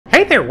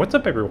there, what's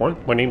up everyone?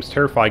 My name's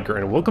Terrifiedger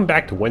and welcome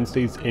back to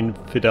Wednesday's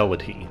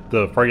Infidelity,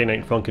 the Friday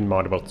Night Funkin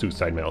mod about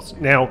Suicide Mouse.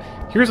 Now,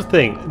 here's the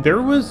thing,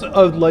 there was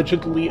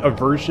allegedly a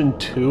version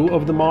 2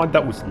 of the mod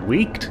that was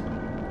leaked,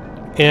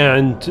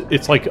 and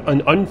it's like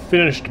an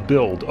unfinished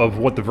build of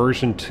what the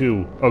version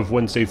 2 of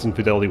Wednesday's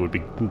Infidelity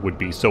would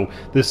be. So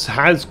this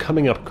has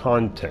coming up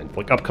content,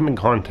 like upcoming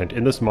content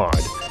in this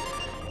mod,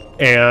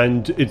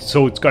 and it's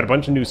got a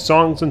bunch of new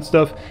songs and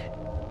stuff.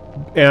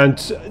 And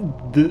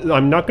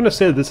I'm not going to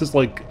say that this is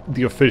like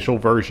the official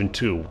version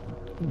 2.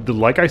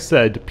 Like I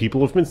said, people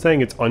have been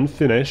saying it's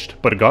unfinished,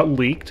 but it got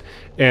leaked,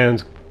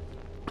 and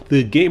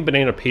the Game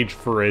Banana page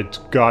for it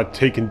got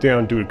taken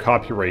down due to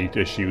copyright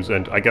issues,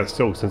 and I guess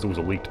so since it was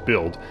a leaked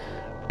build.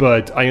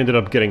 But I ended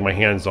up getting my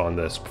hands on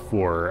this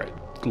before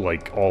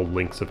like all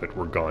links of it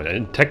were gone.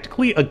 And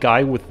technically a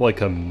guy with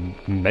like a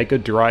Mega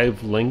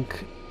Drive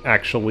link,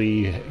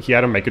 actually, he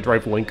had a Mega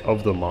Drive link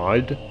of the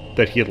mod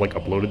that he had like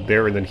uploaded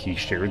there, and then he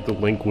shared the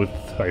link with,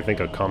 I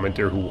think, a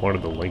commenter who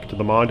wanted the link to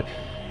the mod,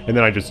 and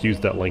then I just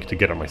used that link to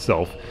get it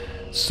myself.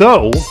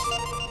 So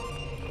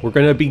we're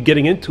gonna be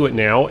getting into it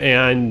now,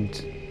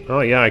 and oh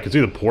yeah, I can see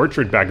the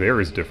portrait back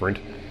there is different.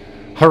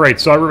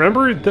 Alright, so I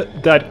remember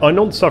that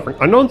Unknown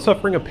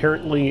Suffering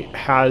apparently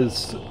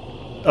has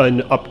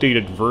an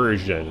updated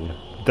version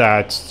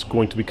that's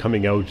going to be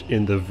coming out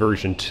in the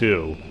version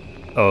 2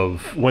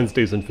 of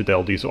Wednesday's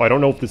Infidelity, so I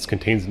don't know if this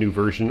contains a new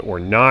version or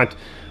not.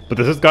 But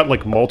this has got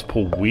like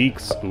multiple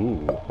weeks.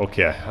 Ooh,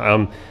 okay.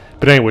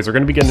 But anyways, we're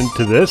gonna be getting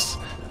into this.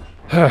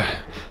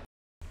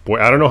 Boy,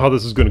 I don't know how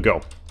this is gonna go.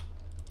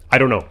 I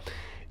don't know.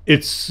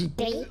 It's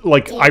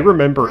like, I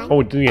remember.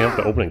 Oh, didn't you have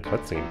the opening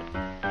cutscene?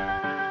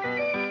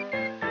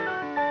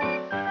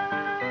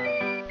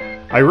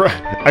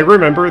 I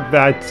remember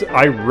that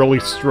I really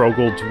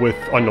struggled with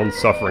Unknown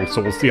Suffering,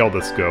 so we'll see how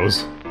this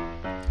goes.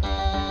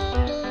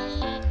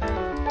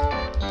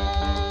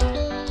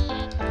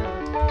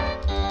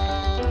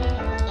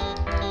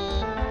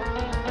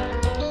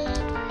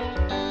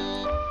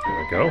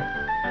 Go.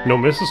 No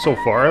misses so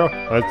far.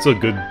 That's a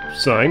good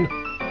sign.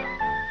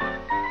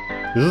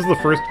 This is the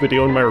first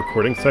video in my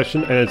recording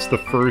session, and it's the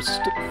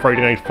first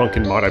Friday Night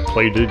Funkin mod I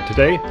played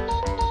today.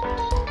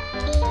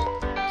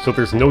 So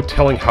there's no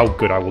telling how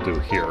good I will do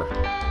here.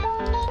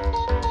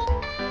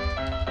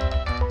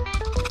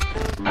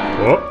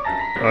 Oh,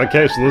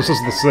 okay, so this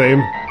is the same.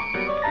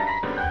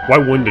 Why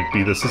wouldn't it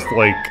be? This is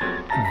like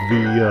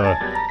the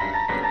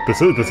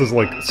this is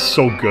like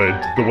so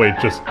good the way it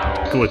just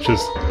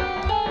glitches.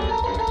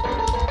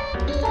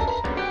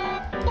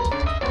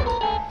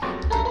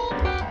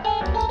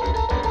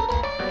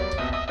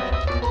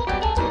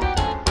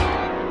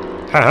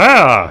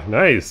 Haha!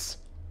 Nice!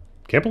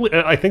 Can't believe...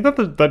 I think that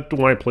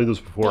when I played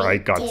this before, I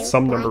got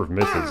some number of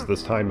misses.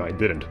 This time I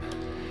didn't.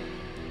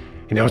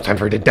 And now it's time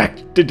for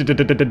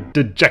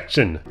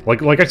dejection!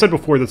 Like I said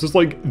before, this is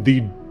like the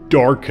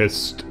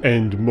darkest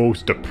and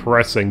most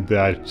depressing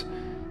that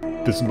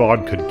this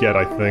mod could get,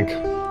 I think.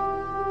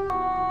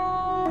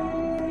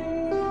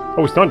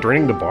 Oh, it's not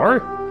draining the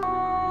bar?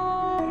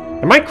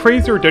 Am I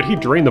crazy, or did he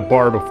drain the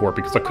bar before?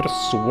 Because I could have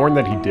sworn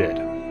that he did.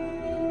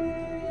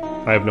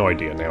 I have no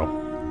idea now.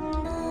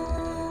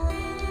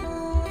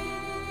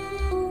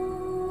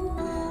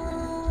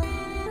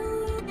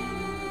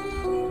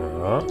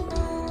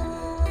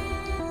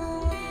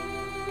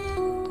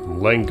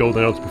 I'm letting go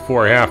the notes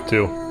before I have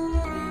to.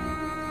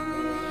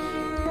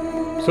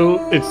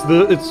 So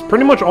it's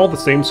pretty much all the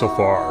same so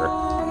far,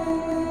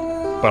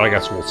 but I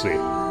guess we'll see.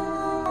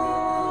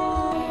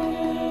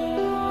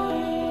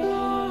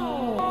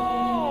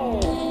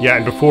 Yeah,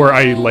 and before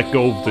I let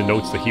go of the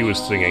notes that he was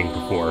singing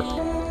before.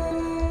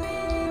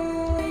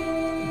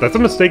 That's a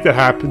mistake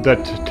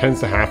that tends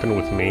to happen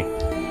with me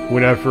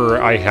whenever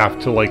I have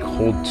to like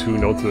hold two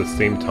notes at the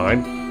same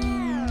time.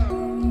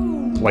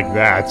 Like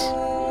that.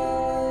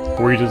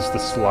 Or just the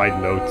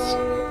slide notes.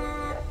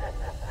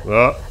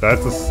 Oh,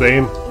 that's the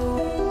same.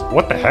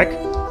 What the heck?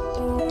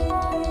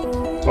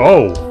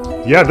 Oh,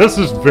 yeah, this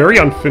is very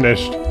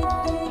unfinished.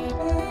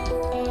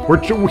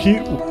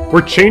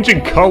 We're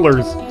changing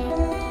colors.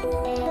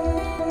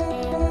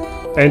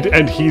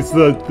 And he's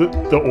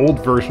the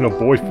old version of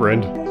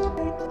Boyfriend.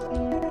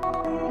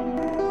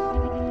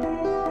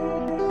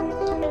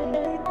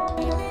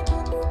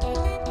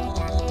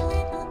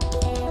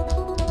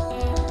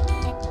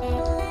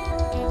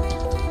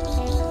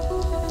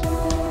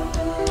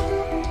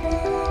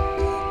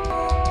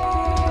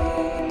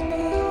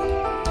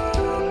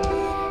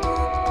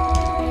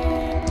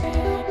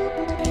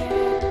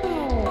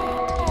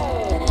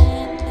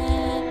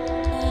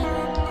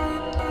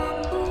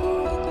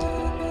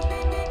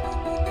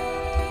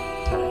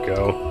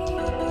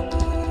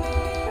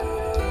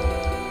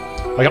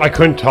 I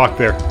couldn't talk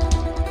there.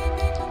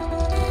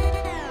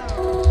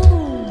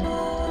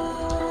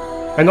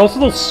 And also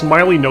those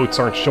smiley notes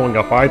aren't showing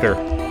up either.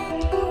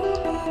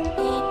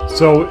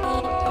 So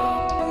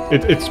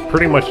it's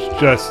pretty much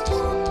just...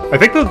 I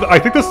think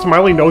the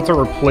smiley notes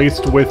are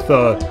replaced with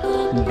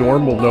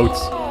normal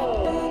notes.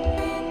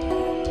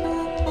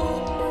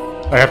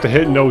 I have to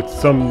hit notes,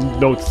 some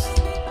notes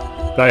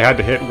that I had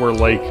to hit were,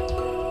 like,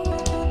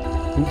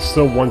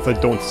 some ones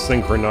that don't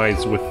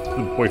synchronize with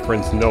the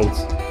boyfriend's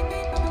notes.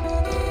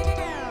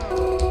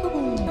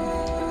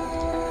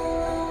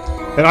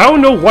 And I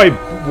don't know why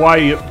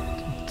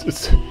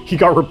he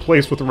got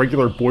replaced with a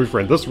regular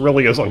boyfriend. This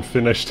really is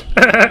unfinished.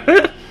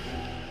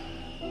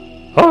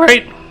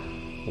 Alright.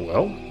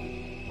 Well.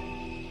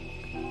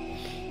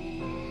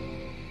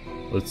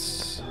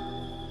 Let's...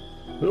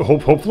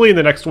 Hopefully in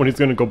the next one he's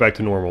gonna go back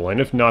to normal, and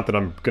if not, then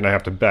I'm gonna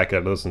have to back out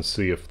of this and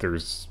see if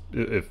there's...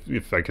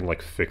 if I can,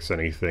 like, fix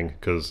anything,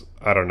 because,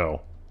 I don't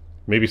know.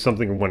 Maybe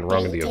something went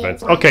wrong in the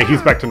events. Okay,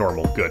 he's back to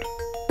normal. Good.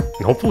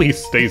 And hopefully he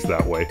stays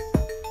that way.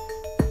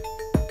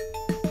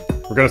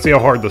 We're gonna see how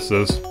hard this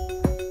is.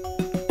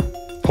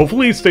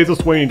 Hopefully he stays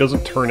this way and he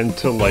doesn't turn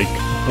into, like,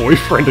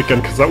 boyfriend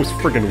again, because that was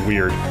friggin'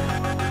 weird.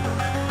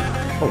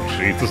 Oh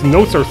jeez, his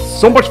notes are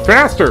so much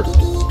faster!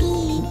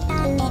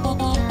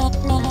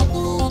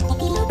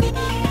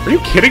 Are you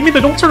kidding me?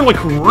 The notes are,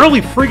 like,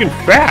 really friggin'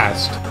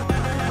 fast!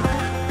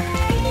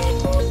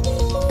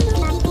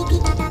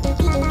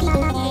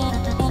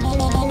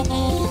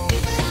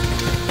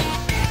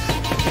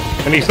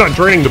 And he's not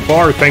draining the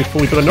bar,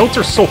 thankfully, but the notes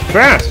are so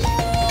fast!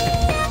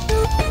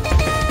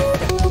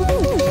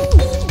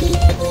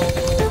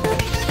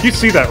 You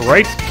see that,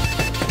 right?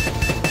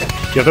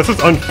 Yeah, this is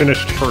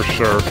unfinished for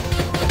sure.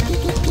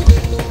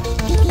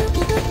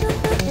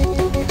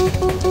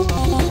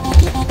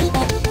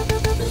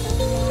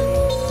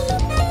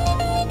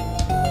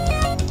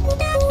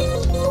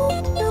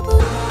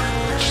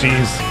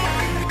 Jeez.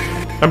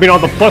 I mean,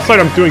 on the plus side,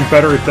 I'm doing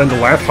better than the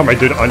last time I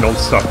did Unknown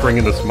Suffering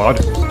in this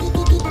mod.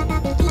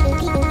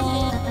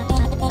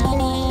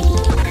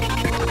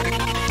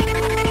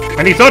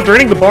 And he's not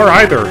draining the bar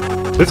either.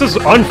 This is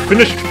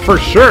unfinished for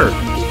sure.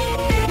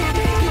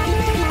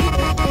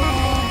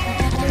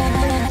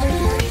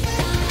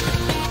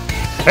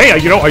 Hey,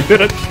 you know, I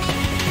did it.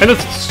 And the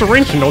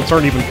syringe notes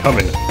aren't even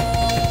coming.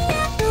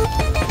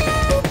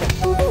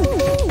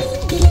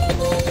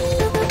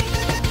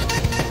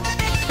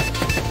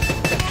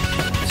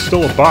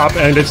 Still a bop,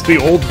 and it's the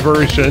old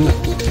version.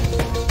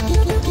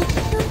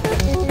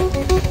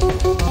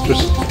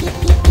 Just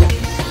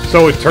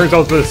so it turns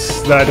out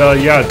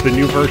yeah, the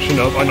new version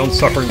of Unknown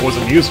Suffering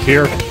wasn't used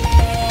here.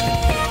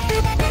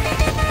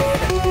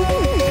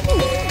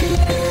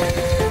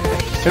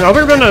 And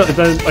other than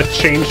a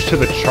change to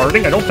the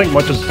charting, I don't think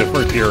much is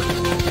different here.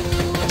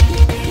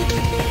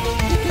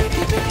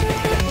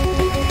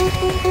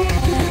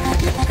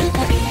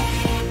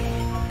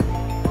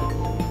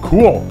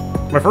 Cool.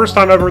 My first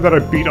time ever that I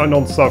beat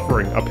Unknown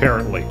Suffering,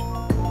 apparently.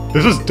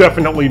 This is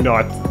definitely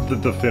not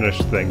the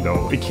finished thing,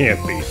 though. It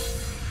can't be.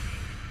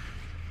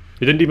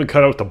 It didn't even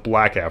cut out the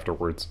black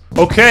afterwards.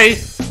 Okay.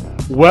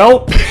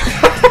 Well...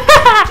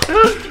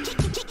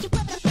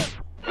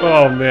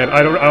 Oh man,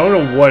 I don't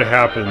know what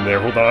happened there.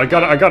 Hold on,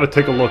 I gotta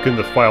take a look in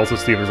the files to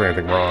see if there's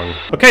anything wrong.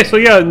 Okay, so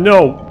yeah,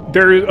 no,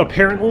 there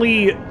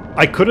apparently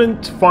I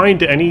couldn't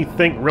find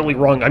anything really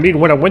wrong. I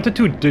mean, when I went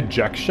into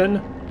Dejection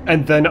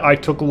and then I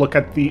took a look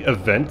at the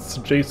events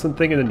JSON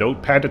thing in the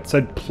notepad, it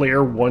said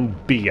player 1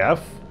 BF,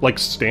 like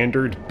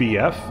standard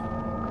BF.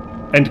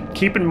 And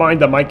keep in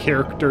mind that my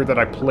character that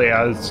I play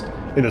as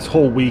in this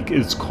whole week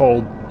is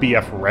called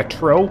BF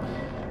Retro.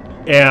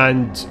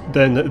 And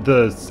then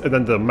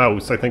the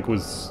mouse, I think,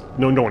 was...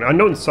 No,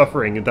 Unknown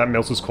Suffering, that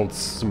mouse is called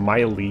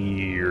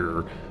Smiley,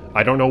 or...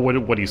 I don't know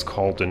what he's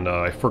called in,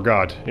 I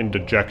forgot, in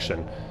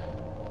Dejection.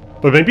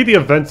 But maybe the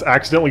events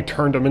accidentally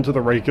turned him into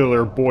the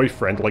regular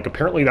boyfriend, like,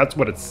 apparently that's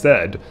what it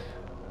said.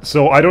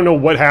 So I don't know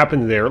what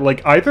happened there.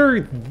 Like,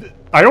 either...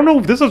 I don't know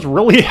if this is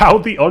really how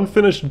the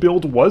unfinished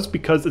build was,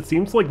 because it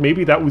seems like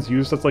maybe that was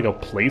used as, like, a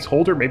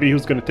placeholder. Maybe he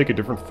was going to take a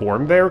different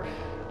form there.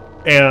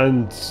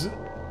 And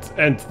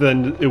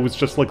then it was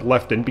just, like,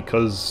 left in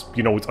because,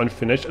 you know, it's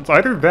unfinished. It's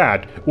either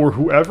that, or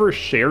whoever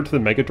shared the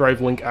Mega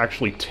Drive link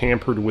actually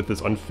tampered with this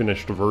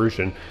unfinished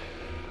version.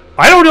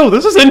 I don't know,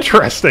 this is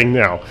interesting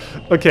now!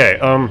 Okay,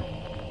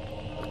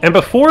 and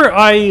before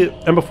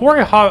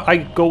I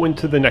go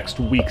into the next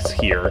weeks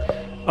here,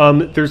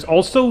 there's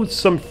also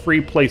some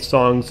Freeplay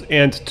songs,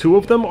 and two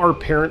of them are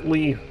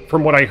apparently,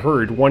 from what I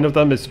heard, one of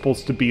them is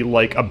supposed to be,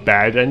 like, a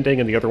bad ending,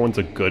 and the other one's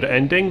a good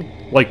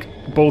ending. Like,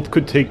 both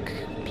could take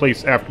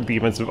place after the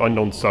events of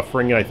Unknown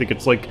Suffering, and I think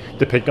it's like,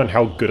 depending on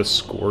how good a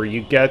score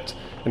you get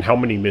and how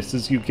many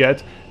misses you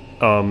get,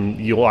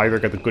 you'll either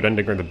get the good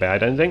ending or the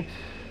bad ending.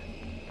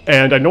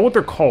 And I know what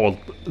they're called.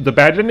 The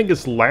bad ending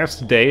is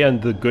Last Day,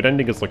 and the good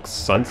ending is like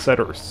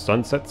Sunset or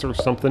Sunsets or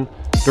something.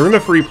 They're in the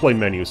Freeplay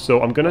menu,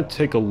 so I'm gonna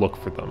take a look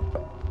for them.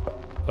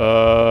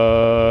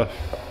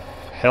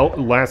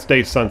 Last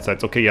Day,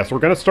 Sunsets. Okay, yes, we're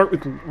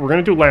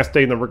gonna do Last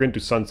Day, and then we're gonna do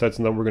Sunsets,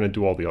 and then we're gonna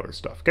do all the other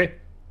stuff, okay?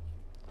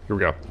 Here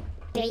we go.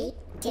 3,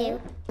 2,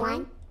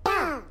 1,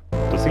 go!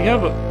 Does he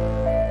have a...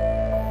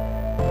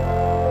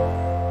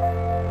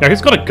 Yeah,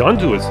 he's got a gun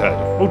to his head.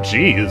 Oh,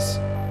 jeez.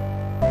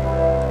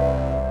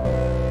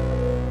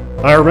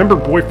 I remember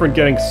Boyfriend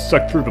getting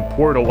sucked through the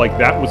portal, like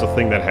that was a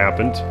thing that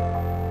happened.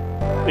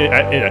 In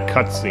a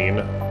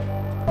cutscene.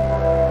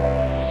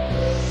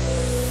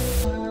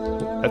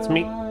 That's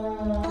me.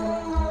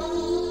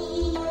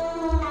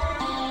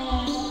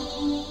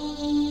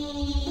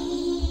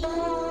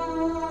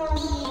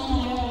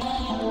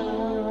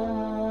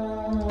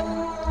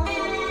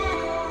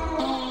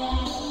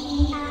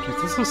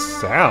 Jeez, this is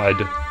sad.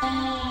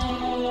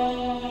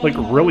 Like,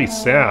 really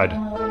sad.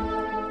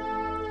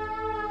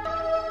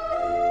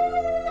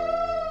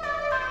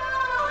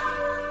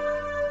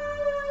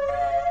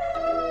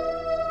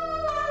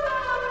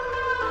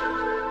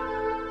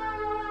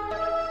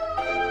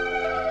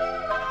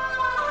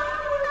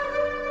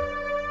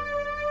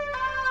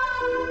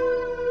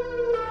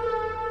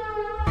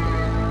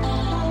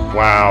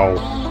 Wow.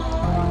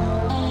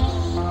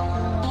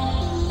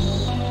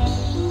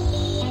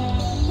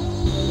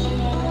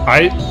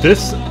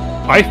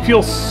 I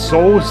feel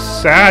so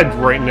sad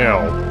right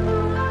now.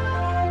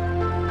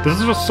 This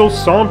is just so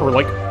somber,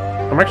 like,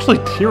 I'm actually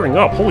tearing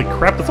up. Holy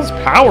crap, this is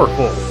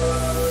powerful.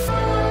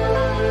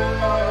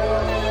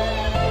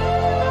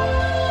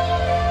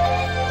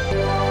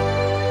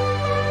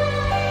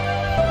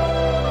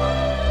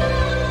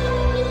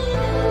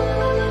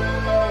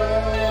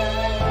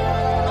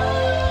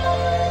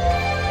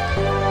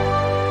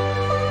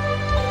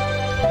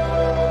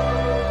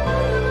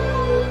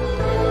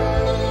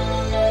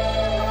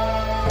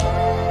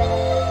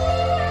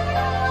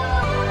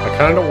 I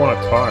kinda don't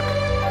want to talk.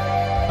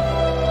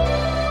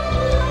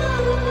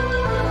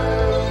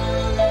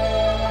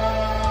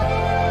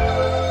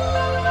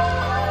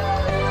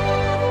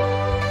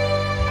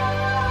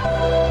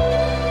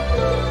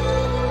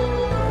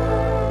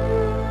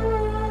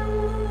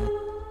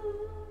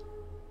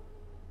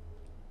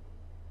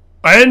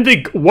 And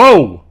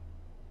whoa!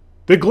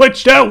 They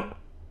glitched out!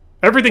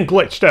 Everything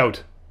glitched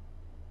out!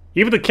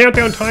 Even the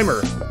countdown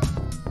timer!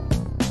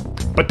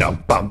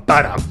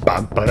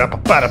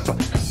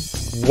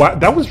 Wow,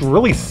 that was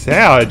really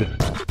sad.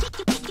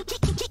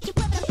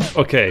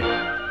 Okay.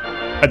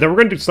 And then we're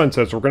gonna do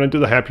sunsets, we're gonna do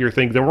the happier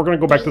thing, then we're gonna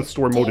go back to the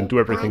story mode and do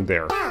everything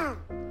there.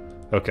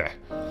 Okay.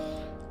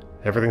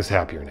 Everything's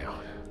happier now.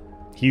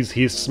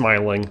 He's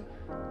smiling.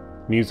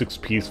 Music's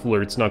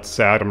peacefuler, it's not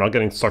sad, I'm not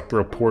getting sucked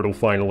through a portal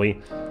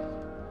finally.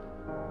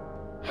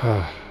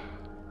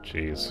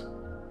 Jeez.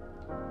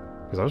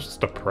 Because that was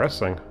just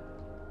depressing.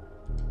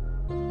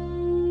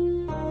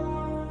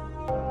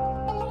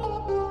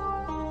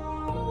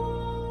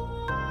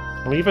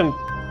 And he even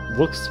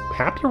looks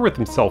happier with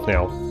himself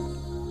now.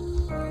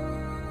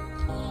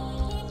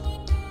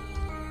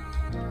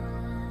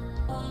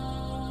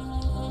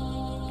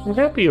 I'm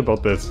happy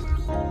about this.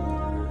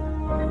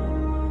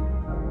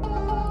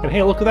 And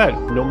hey, look at that!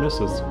 No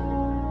misses.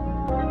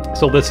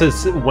 So this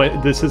is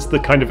the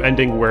kind of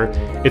ending where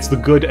it's the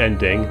good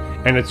ending,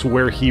 and it's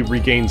where he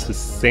regains his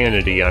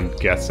sanity, I'm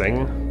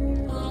guessing.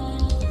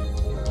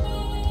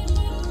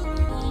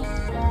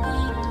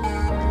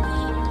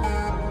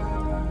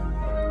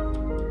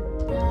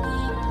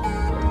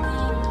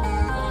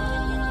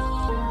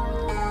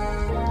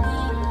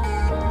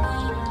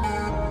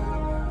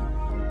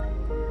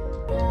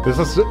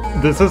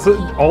 This is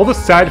all the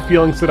sad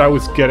feelings that I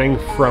was getting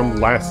from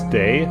last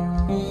day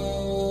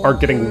are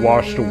getting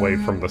washed away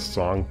from the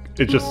song.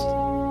 It just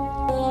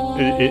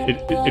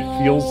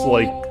it feels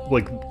like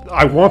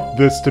I want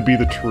this to be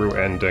the true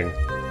ending.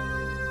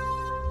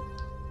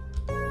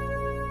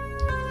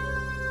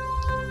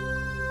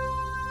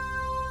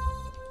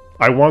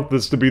 I want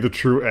this to be the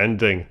true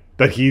ending.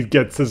 That he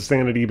gets his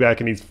sanity back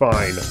and he's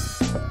fine.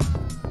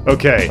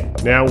 Okay,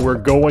 now we're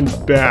going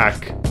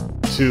back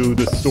to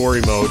the story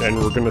mode, and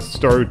we're gonna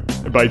start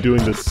by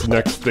doing this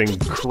next thing,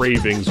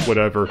 cravings,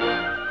 whatever.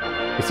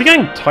 Is he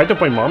getting tied up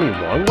by Mommy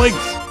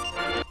Longlegs?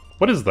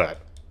 What is that?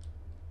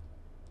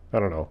 I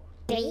don't know.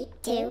 3,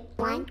 2,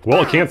 1. Well,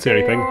 I can't see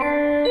anything.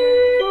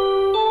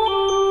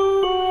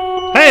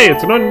 Hey,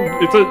 it's an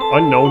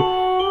unknown.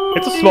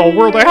 It's a small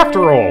world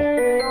after all.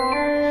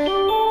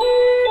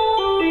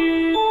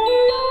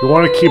 You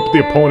want to keep the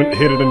opponent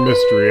hidden in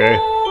mystery, eh?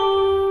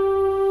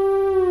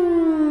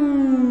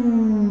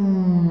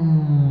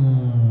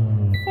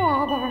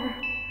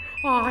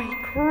 I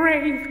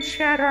crave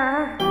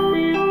cheddar.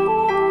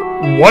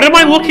 What am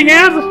I looking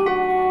at?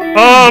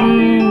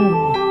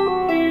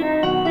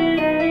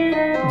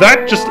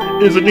 That just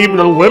isn't even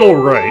a little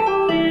right.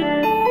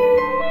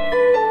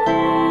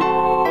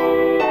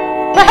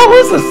 The hell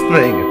is this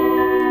thing?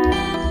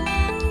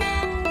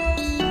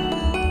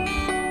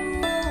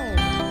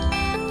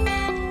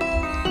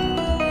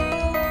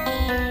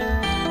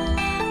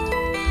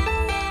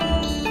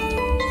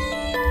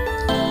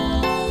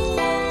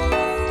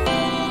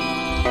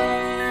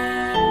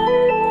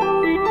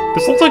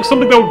 This looks like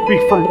something that would be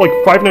from, like,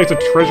 Five Nights at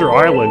Treasure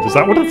Island. Is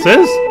that what it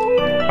says?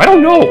 I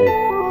don't know.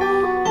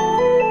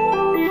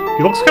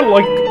 He looks kind of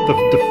like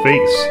the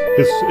face.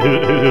 His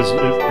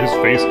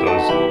face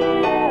does.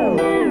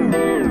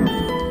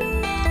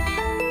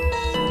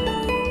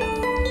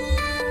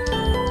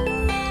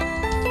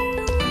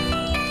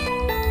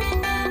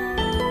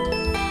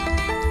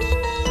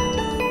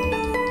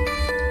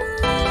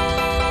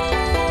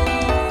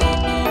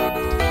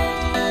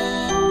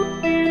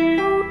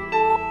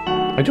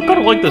 I do kind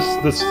of like this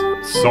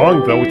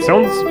song though. It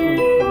sounds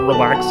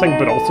relaxing,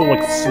 but also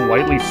like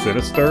slightly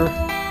sinister.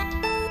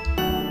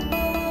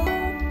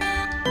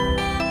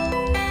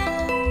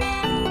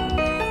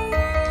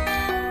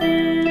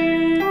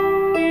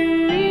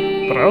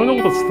 But I don't know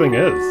what this thing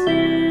is.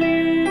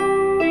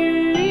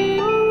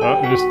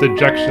 Just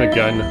dejection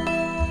again.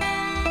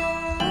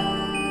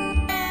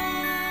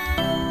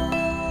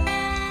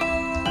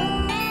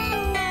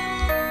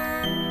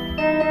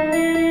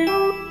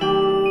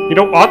 You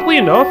know, oddly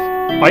enough,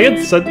 I had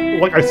said,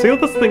 like, I say that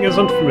this thing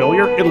isn't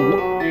familiar.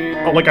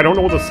 Like, I don't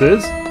know what this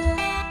is.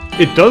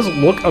 It does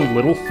look a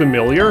little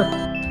familiar,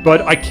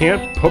 but I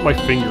can't put my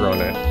finger on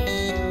it.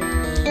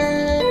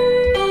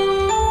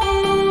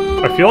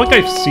 I feel like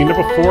I've seen it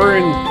before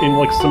in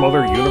like, some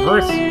other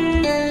universe.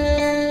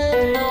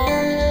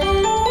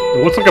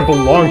 It looks like it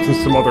belongs in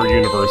some other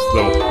universe,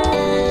 though.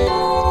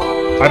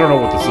 I don't know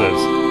what this is.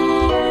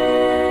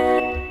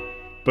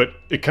 But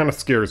it kind of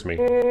scares me.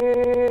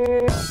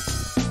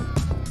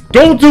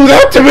 Don't do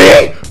that to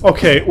me!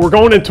 Okay, we're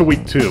going into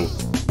week 2.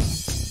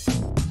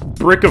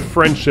 Brick of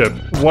friendship.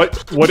 What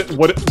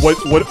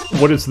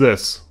is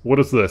this? What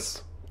is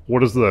this?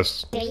 What is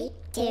this? 3,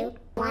 2,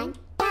 1,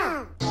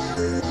 go!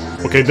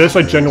 Okay, this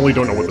I genuinely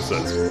don't know what this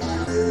is.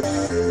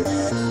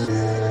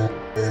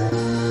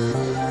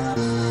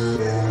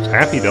 It's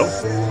happy though.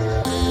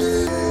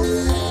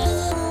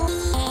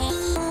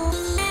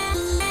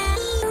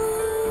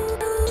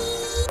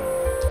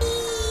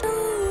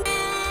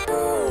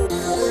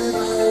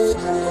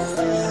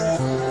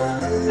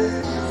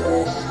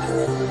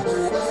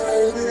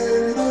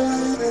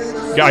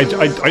 Yeah,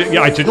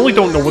 I genuinely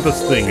don't know what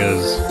this thing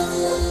is.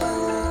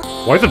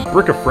 Why is it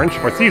Brick of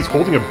Friendship? I see he's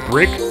holding a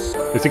brick.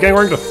 Is he getting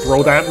ready to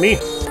throw that at me?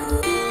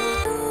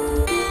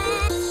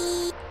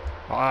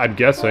 I'm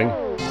guessing.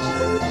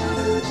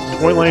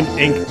 Toyland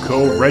Ink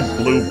Co. Red,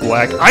 blue,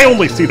 black. I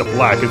only see the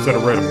black instead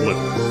of red and blue.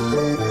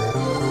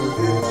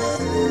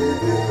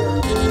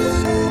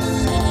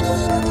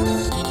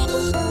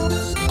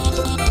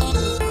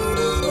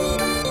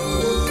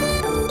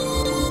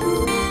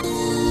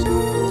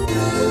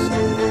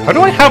 How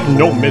do I have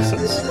no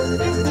misses?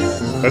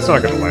 That's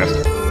not gonna last.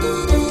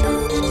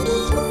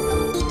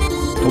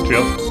 Told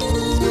you.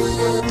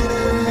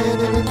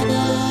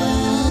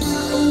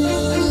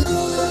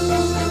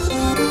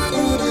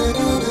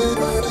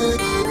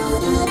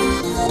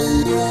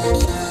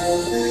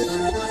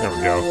 There we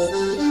go.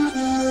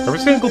 Every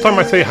single time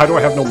I say, how do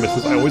I have no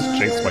misses, I always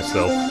jinx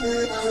myself.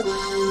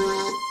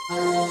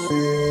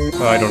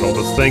 I don't know what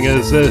this thing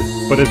is,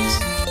 but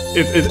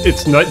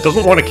it's not, it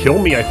doesn't want to kill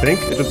me, I think.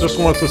 It just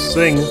wants to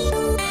sing.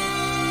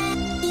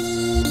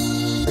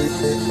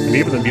 And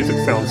even the music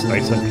sounds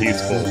nice and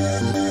peaceful.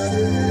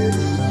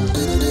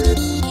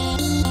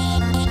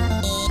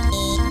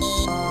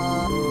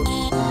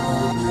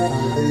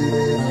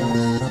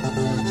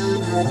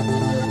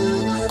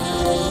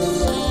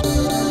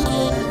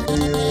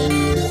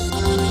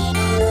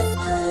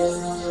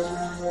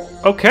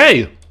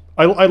 Okay!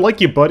 I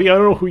like you, buddy. I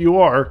don't know who you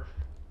are.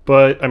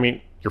 But, I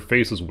mean, your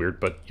face is weird,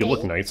 but you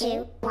look nice. 3,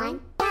 2, 1,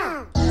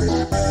 go!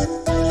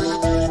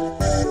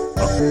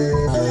 Oh.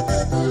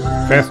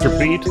 Faster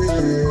beat.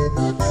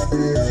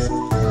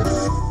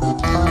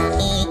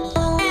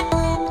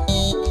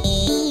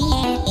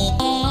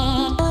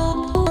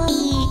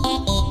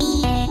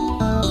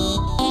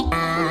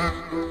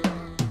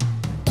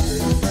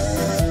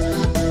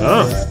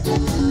 Ah.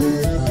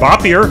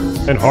 Boppier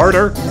and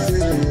harder.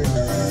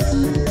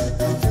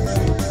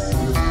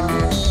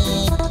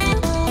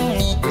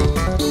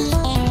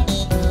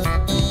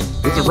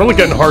 This is really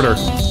getting harder.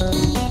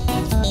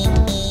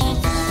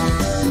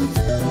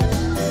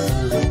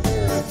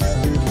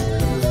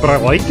 But I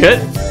like it.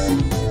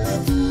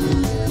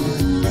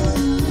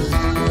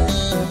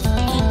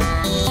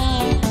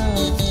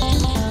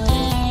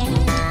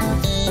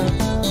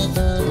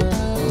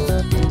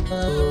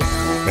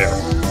 There.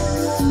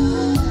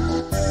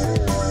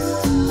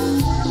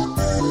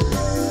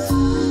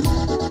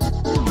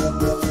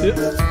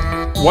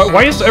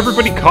 Why is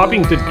everybody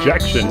copying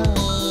dejection?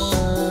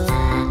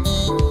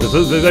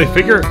 Did they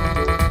figure...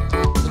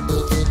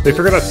 They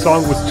figured that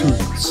song was too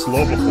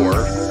slow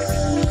before.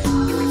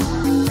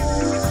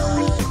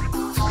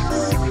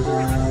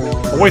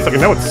 Oh, wait a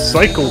second, now it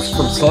cycles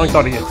from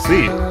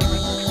song.exe.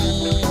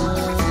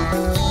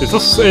 Is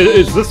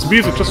this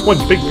music just one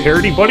big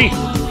parody, buddy?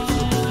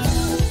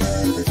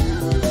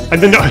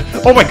 And then,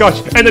 oh my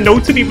gosh, and the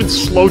notes had even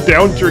slowed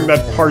down during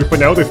that part, but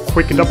now they've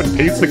quickened up in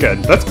pace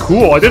again. That's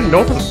cool, I didn't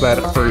notice that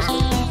at first.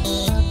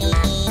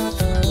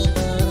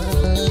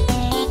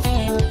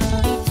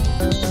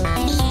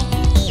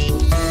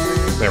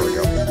 There we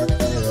go.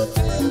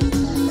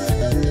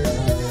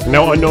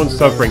 Now Unknown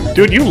Suffering.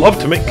 Dude, you love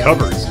to make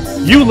covers.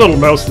 You, little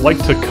mouse, like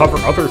to cover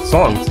other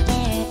songs.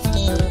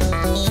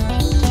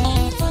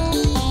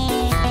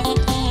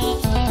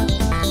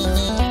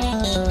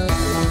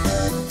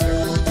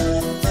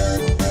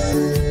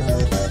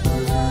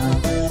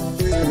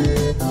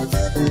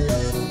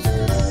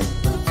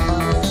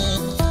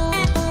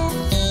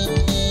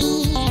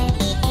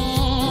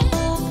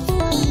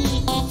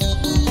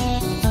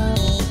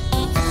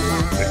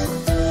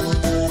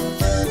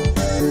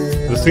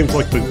 just seems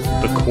like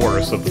the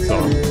chorus of the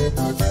song.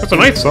 That's a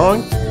nice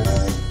song.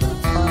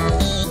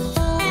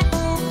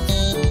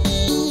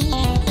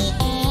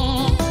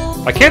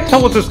 I can't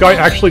tell if this guy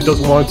actually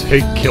doesn't want to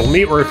kill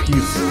me, or if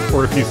he's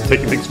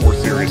taking things more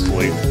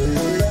seriously.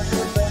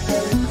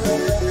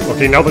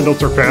 Okay, now the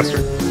notes are faster.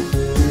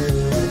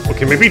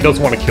 Okay, maybe he does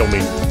want to kill me.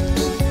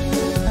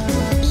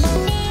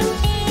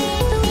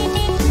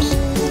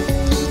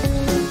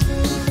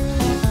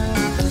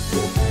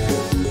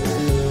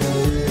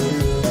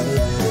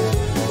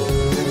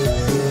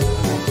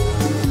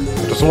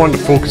 I just wanted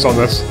to focus on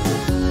this.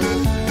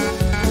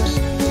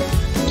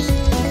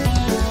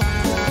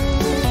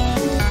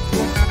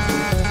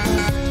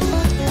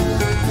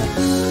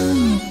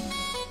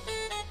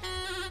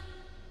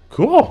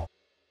 Cool.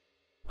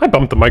 I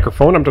bumped the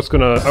microphone. I'm just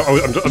gonna...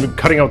 I'm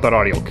cutting out that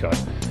audio cut.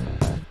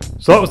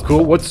 So that was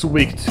cool. What's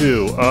week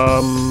 2?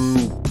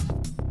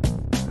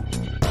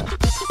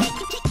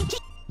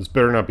 This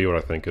better not be what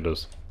I think it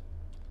is.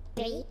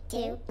 3,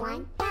 2,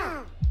 1,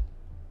 go!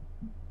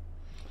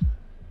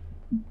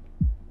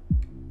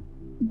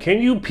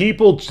 Can you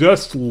people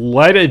just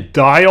let it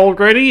die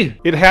already?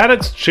 It had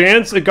its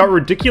chance. It got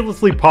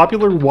ridiculously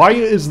popular. Why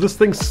is this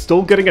thing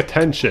still getting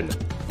attention?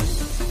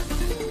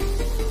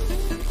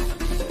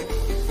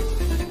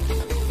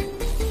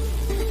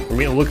 I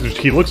mean, look,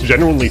 he looks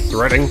genuinely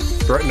threatening.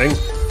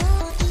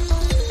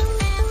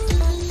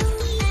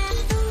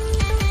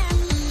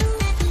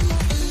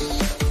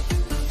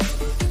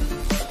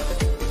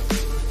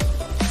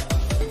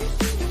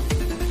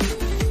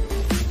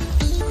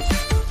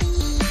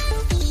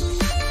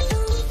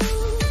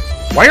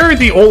 Why are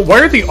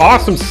the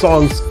awesome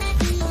songs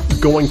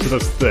going to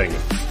this thing?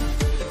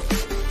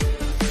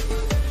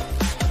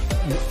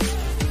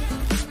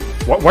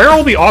 Why are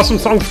all the awesome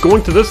songs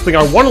going to this thing?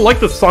 I want to like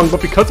this song, but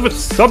because of its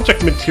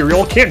subject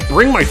material, I can't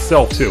bring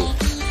myself to.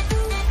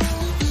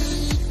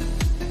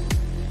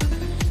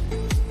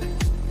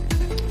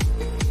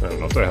 I don't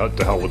know,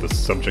 to hell with this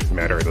subject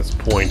matter at this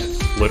point,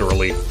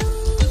 literally.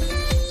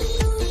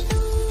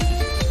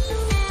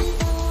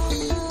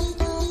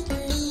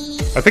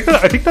 I think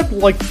that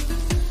like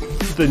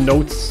the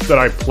notes that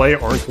I play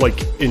aren't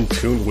like in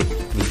tune with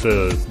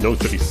the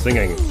notes that he's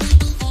singing.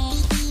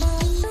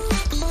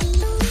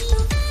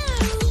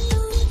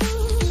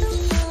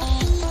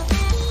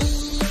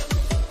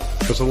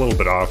 Just a little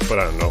bit off, but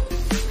I don't know.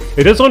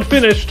 It is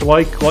unfinished,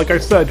 like I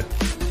said.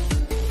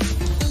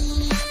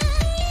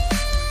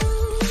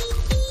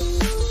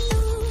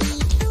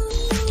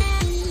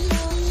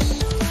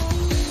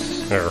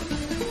 There.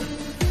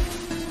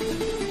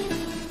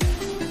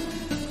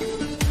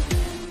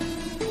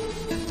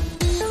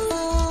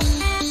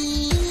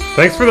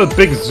 Thanks for the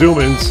big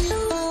zoom-ins.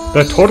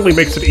 That totally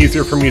makes it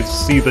easier for me to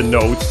see the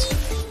notes.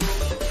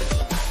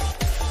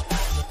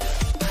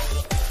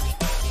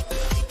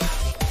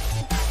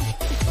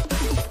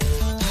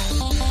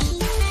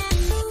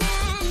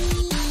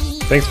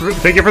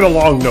 Thank you for the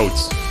long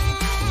notes.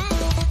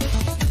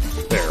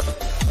 There.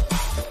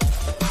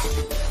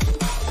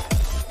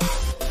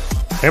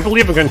 Can't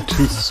believe I'm getting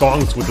 2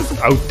 songs with this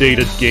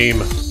outdated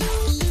game.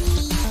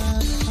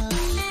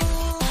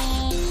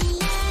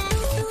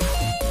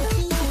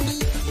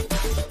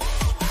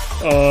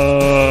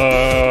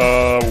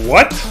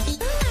 What?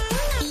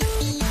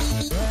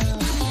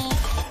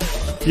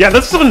 Yeah,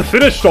 this is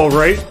unfinished,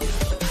 alright.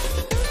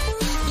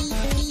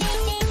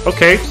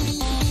 Okay.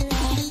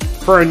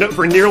 For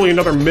nearly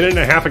another minute and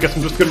a half, I guess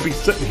I'm just gonna be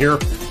sitting here.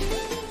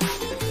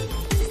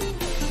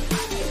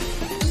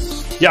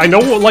 Yeah, I know,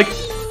 like,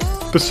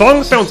 the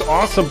song sounds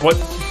awesome, but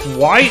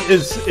why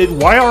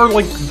are,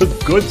 like, the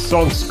good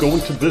songs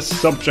going to this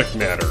subject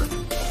matter?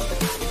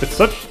 It's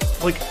such,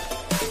 like,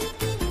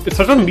 it's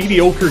such a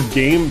mediocre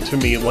game to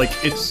me, like,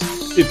 it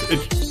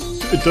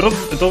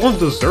doesn't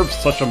deserve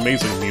such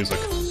amazing music.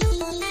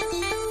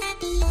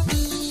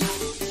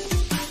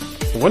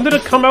 When did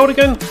it come out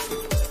again?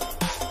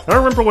 I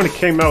don't remember when it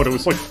came out. It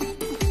was like,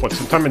 what,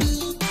 sometime in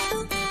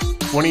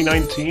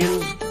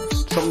 2019?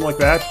 Something like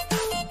that?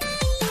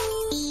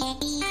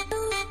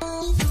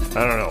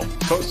 I don't know.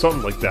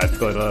 Something like that,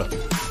 but,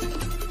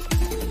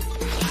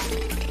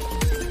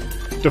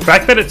 the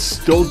fact that it's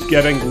still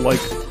getting, like,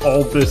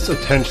 all this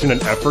attention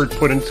and effort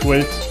put into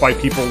it by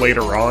people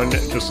later on,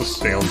 it just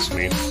astounds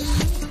me.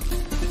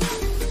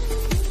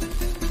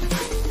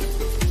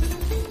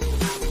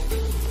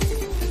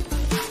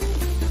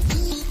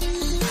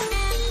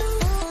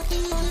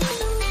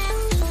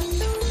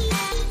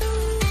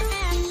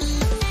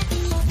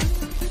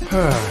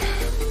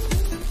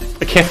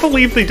 I can't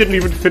believe they didn't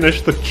even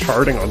finish the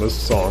charting on this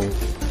song.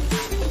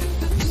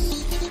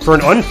 For an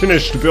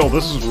unfinished build,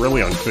 this is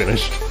really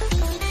unfinished.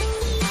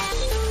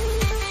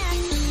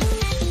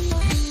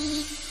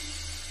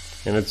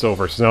 And it's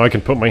over, so now I can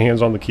put my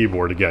hands on the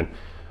keyboard again.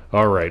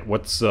 Alright,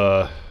 what's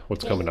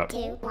coming up? 3,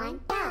 2, 1,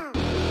 go!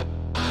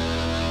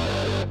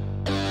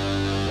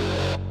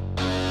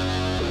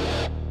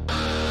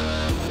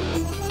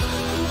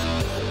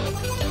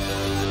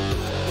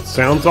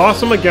 Sounds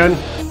awesome again.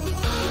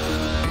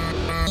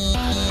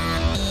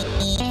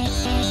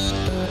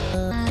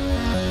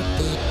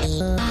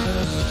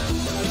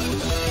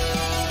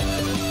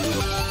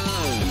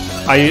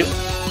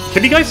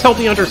 Can you guys help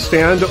me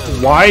understand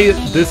why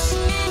this...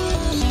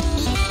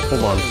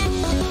 Hold on.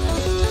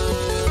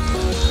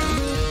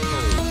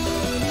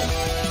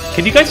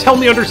 Can you guys help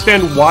me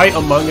understand why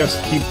Among Us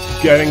keeps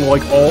getting,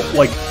 like,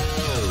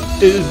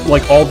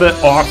 all the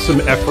awesome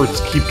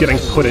efforts keep getting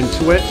put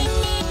into it?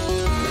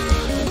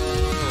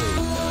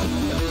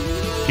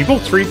 People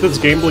treat this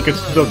game like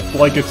it's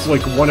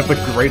one of the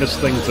greatest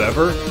things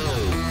ever.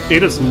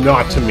 It is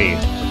not to me.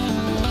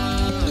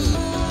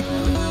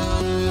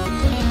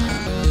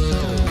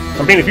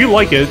 I mean, if you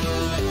like it,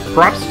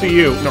 props to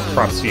you. Not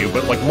props to you,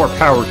 but, like, more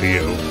power to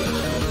you.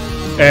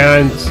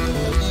 And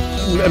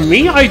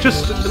me, it's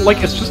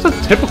just a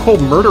typical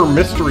murder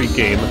mystery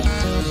game.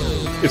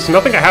 It's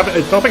nothing I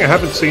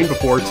haven't seen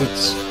before. It's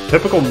a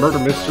typical murder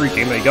mystery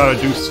game that you gotta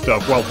do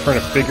stuff while trying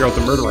to figure out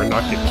the murderer and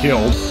not get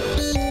killed.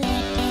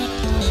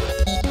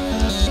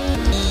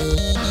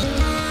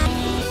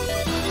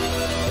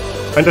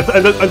 And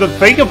the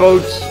thing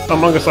about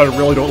Among Us that I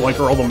really don't like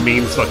are all the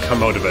memes that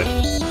come out of it.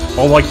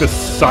 All, like, the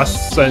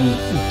sus and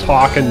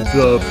talk and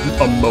the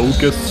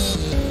amogus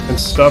and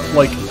stuff,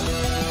 like,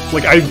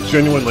 I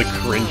genuinely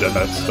cringe at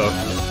that stuff.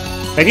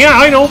 And yeah,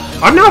 I know,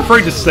 I'm not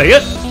afraid to say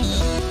it!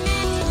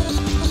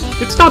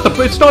 It's not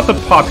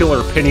the popular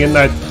opinion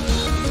that...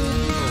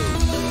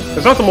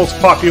 It's not the most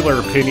popular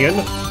opinion,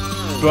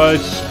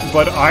 but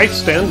I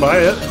stand by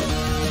it.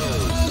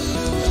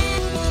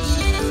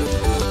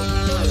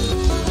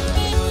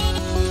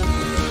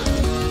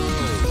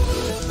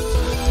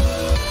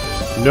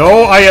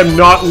 No, I am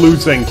not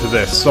losing to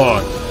this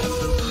song.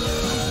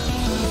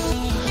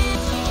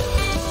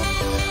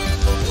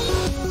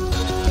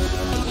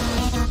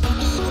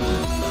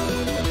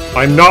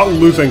 I'm not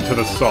losing to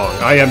this song.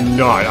 I am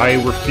not.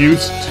 I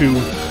refuse to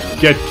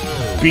get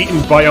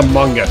beaten by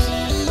Among Us.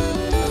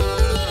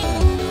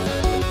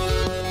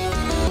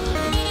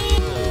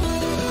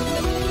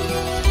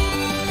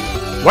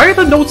 Why are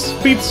the note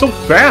speeds so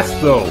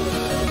fast, though?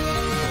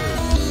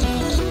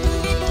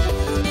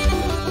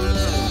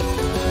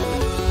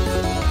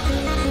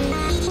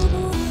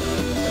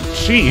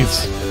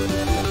 Jeez.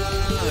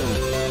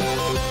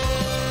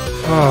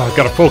 Oh,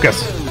 gotta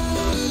focus.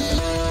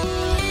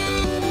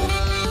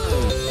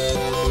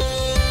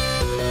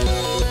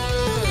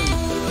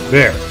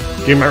 There.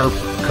 Gain my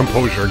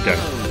composure again.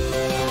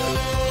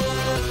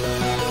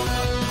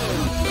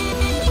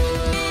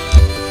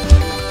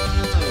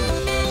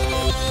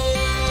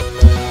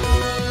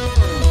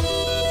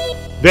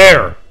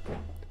 There!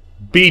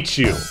 Beat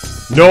you.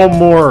 No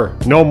more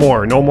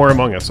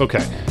Among Us.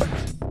 Okay.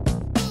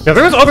 Now,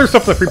 there was other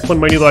stuff in the Freeplay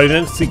menu that I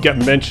didn't see get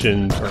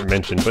mentioned,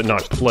 but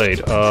not played.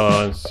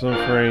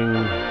 Suffering,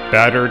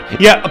 battered.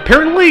 Yeah,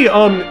 apparently,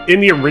 in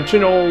the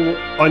original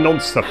unknown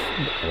stuff...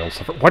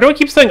 Why do I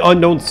keep saying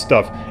unknown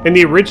stuff? In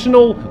the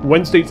original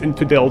Wednesday's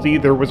Infidelity,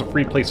 there was a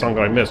Freeplay song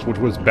that I missed, which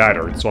was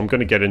Battered, so I'm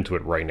gonna get into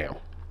it right now.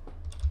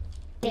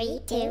 3,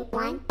 2,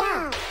 1,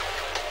 go!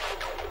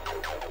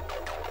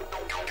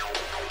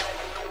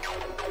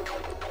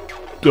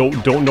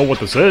 Don't know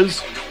what this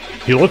is.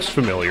 He looks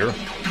familiar.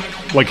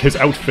 Like, his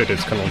outfit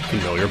is kind of like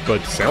familiar,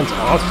 but sounds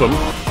awesome.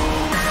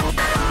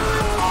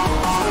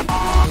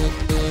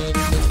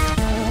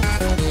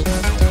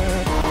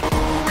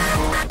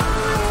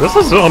 This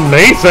is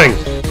amazing!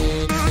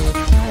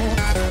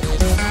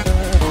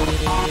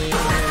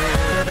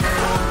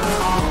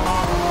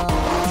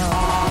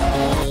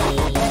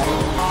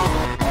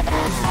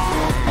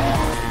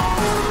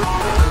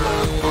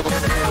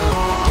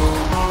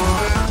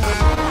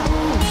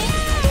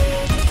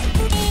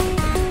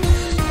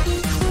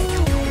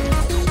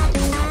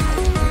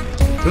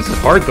 This is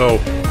hard, though.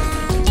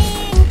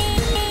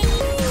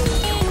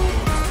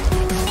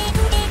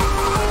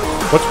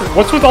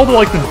 What's with all the,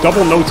 like, the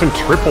double notes and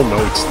triple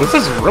notes? This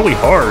is really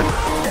hard.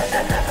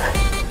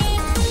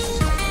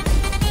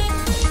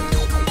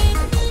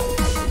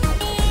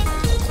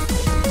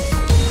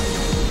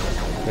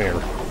 There.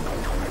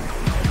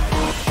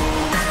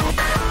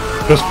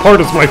 This part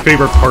is my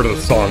favorite part of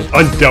the song,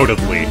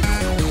 undoubtedly.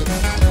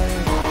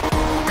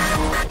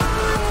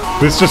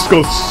 This just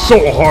goes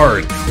so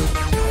hard.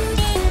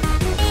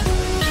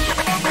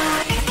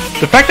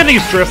 The fact that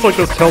he's dressed like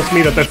this tells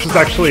me that this is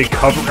actually a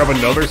cover of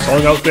another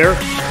song out there,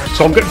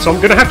 so I'm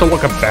gonna have to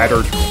look up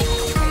Battered.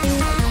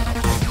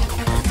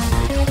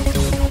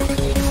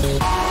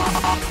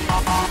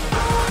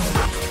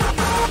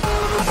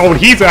 Oh,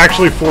 and he's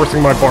actually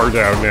forcing my bar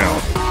down now.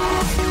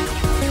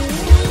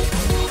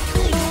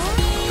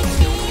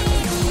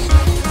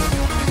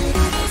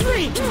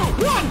 3, 2,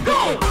 1,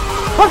 go!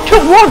 1, 2,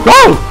 1,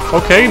 go!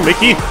 Okay,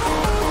 Mickey.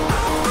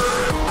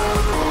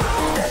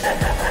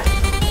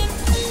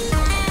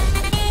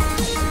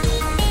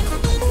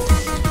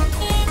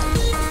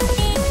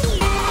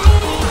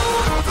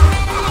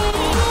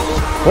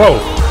 Whoa!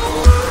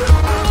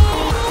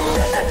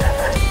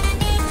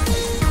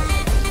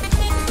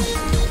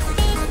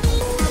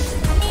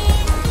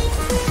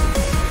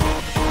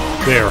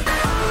 There.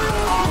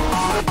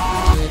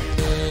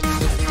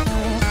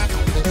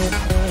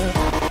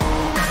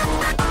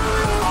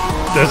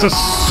 This is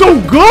so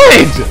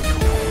good!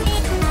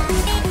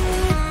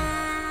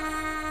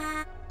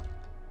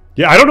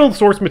 Yeah, I don't know the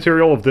source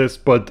material of this,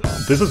 but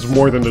this is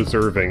more than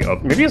deserving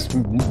of... Maybe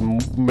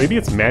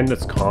it's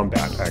Madness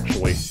Combat,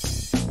 actually.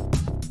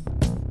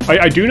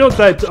 I do know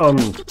that,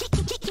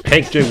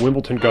 Hank J.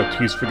 Wimbledon got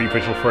teased for the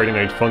official Friday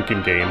Night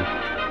Funkin' game.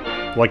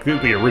 Like,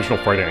 the original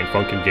Friday Night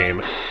Funkin'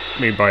 game,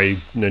 made by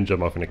Ninja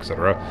Muffin,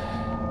 etc.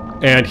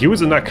 And he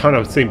was in that kind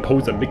of same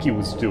pose that Mickey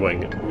was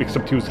doing,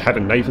 except he had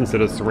a knife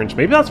instead of a syringe.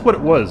 Maybe that's what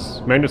it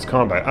was. Madness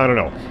Combat. I don't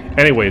know.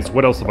 Anyways,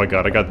 what else have I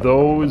got? I got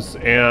those,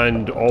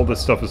 and all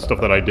this stuff is stuff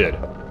that I did.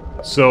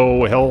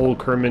 So, Hell,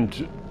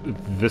 Kermit,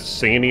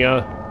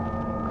 Visania.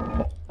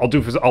 I'll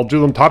do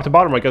them top to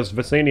bottom, I guess.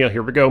 Visania,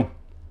 here we go.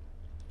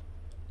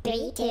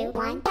 3, 2,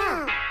 1,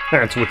 go!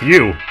 That's with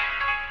you.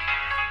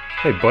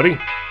 Hey, buddy.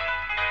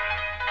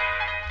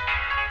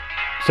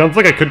 Sounds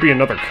like it could be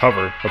another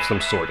cover of some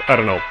sort. I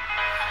don't know.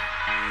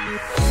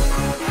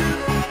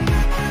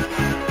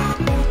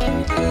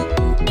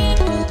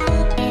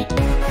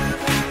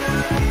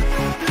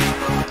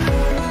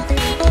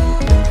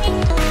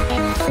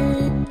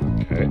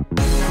 Okay.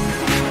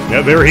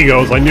 Yeah, there he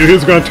goes. I knew he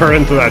was going to turn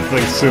into that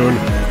thing soon.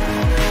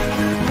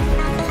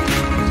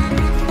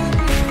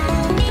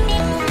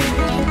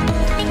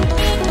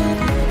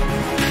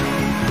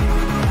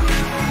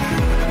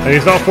 And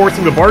he's not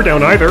forcing the bar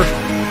down either.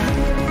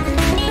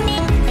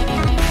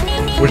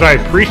 Which I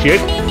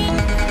appreciate.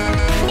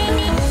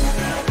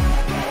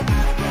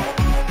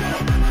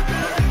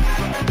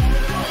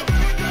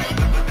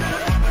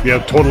 Yeah,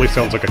 it totally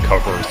sounds like a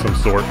cover of some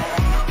sort.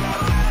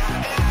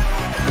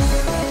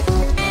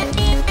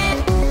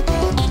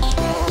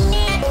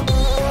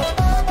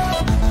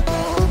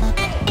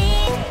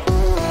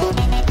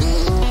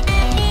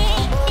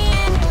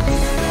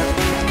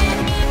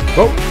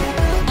 Oh!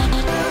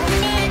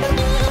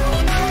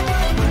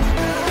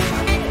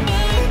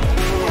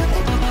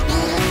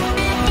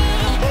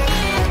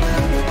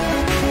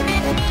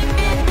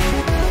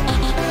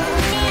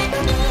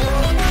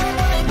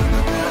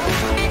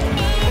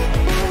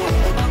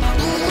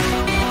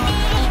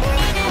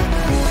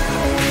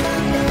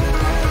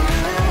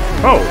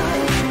 Oh!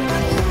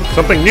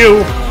 Something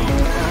new!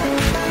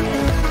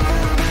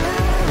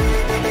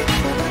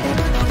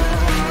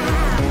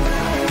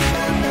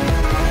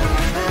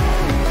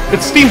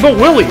 It's Steamboat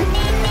Willie!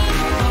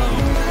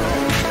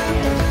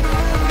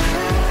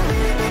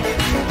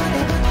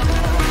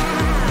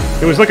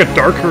 It was like a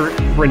darker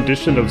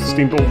rendition of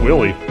Steamboat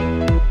Willie.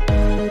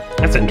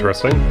 That's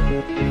interesting.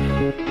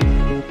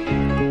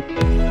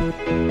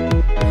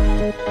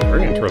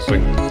 Very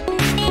interesting.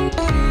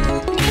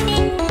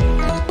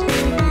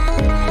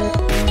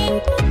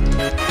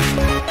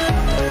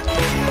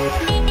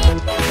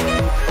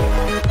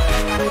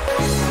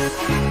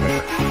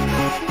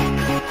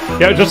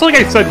 Yeah, just like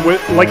I said,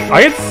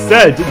 I had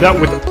said that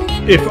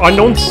if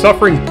Unknown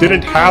Suffering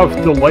didn't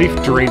have the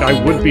life drain,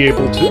 I would be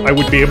able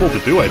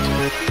to do it.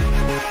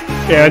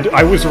 And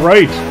I was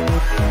right.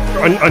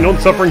 Unknown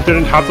Suffering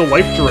didn't have the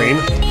life drain,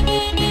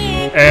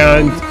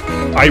 and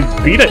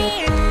I beat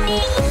it.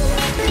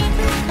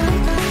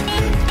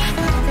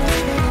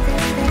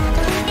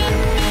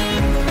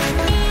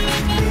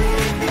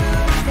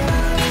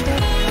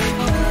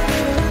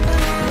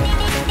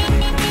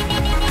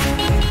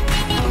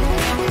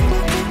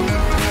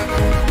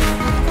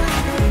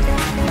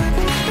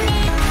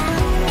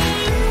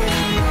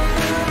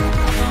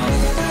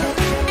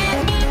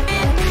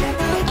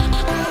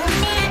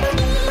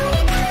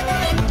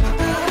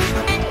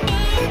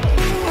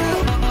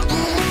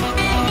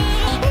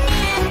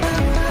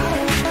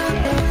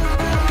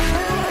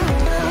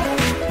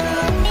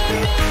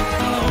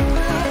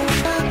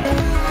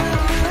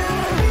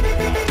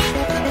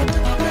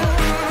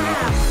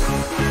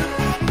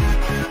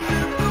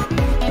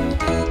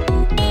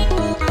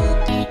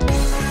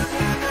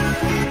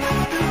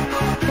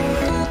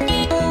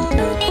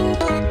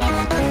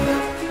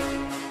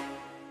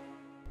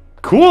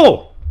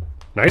 Cool!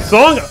 Nice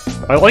song!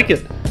 I like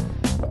it.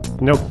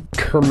 Now,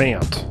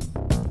 Kermit.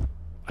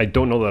 I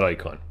don't know that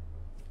icon.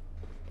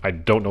 I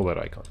don't know that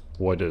icon.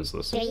 What is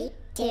this? 3,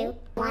 2,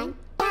 1,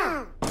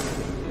 go!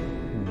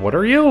 What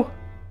are you?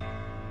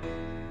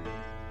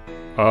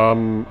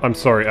 I'm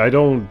sorry, I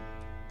don't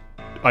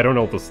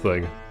know this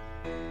thing.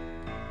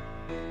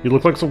 You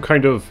look like some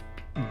kind of...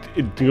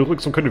 You look like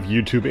some kind of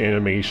YouTube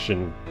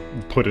animation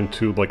put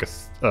into, like,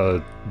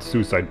 a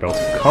Suicide Mouse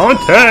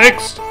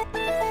context!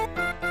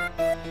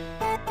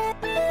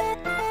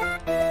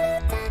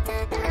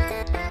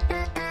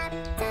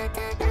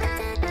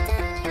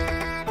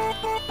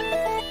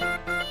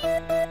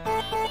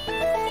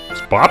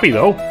 It's boppy,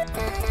 though.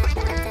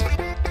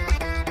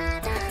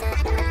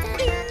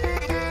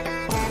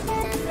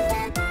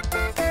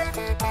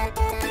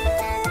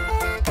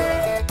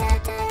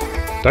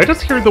 Did I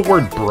just hear the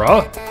word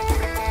bruh?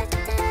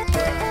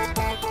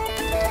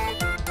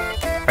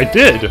 I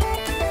did!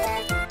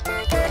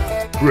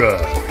 Bruh.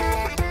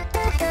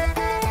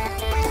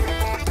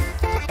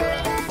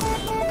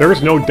 There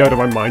is no doubt in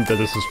my mind that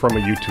this is from a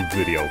YouTube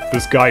video.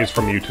 This guy is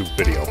from a YouTube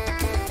video.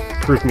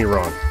 Prove me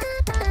wrong.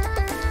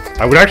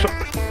 I would actually...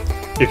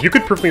 If you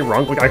could prove me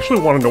wrong, like, I actually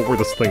want to know where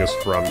this thing is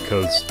from,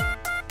 because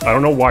I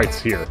don't know why it's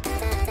here.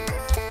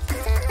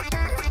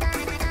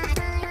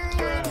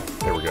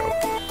 There we go.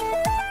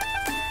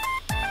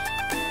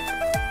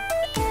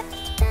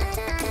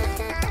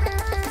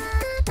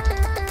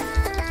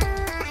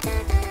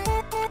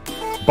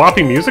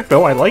 Boppy music,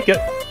 though. I like it.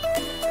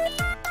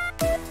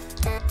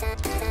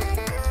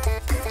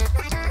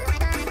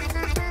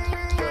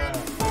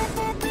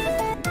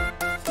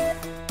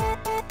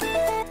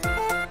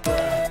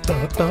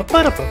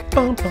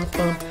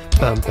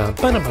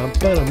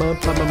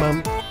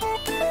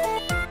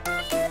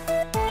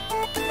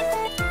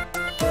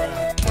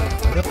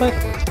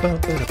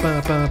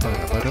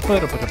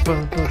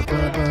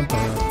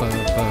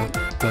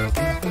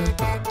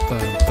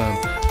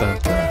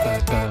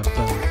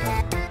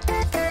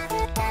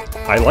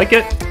 I like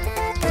it.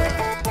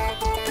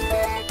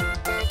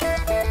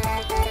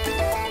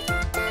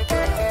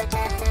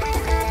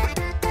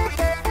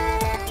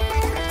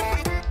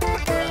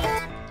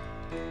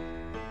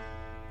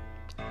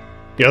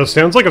 Yeah, it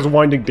sounds like it's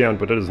winding down,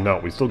 but it is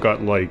not. We still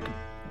got like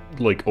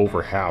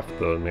over half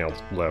the nails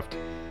left.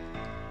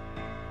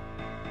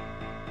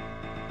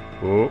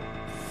 Oh.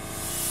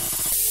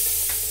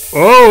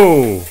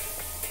 Oh!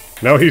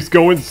 Now he's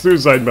going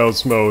suicide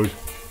mouse mode.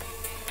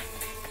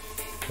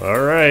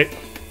 Alright.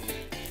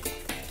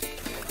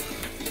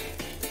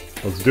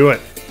 Let's do it.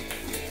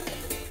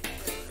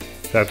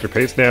 Faster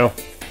pace now.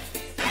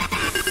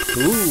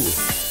 Ooh.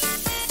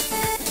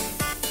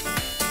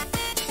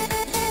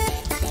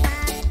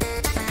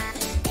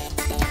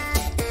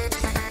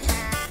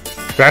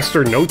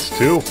 Faster notes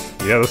too.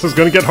 Yeah, this is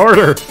gonna get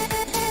harder.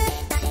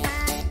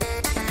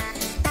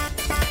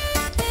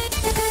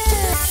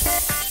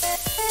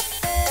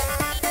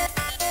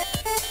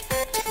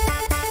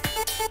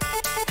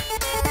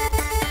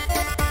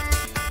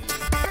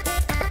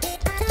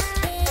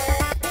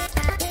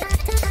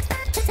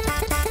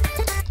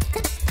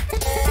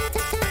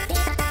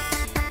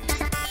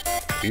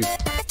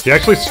 He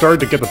actually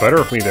started to get the better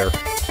of me there.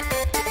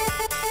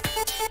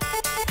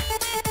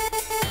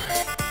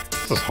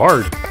 This is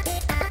hard.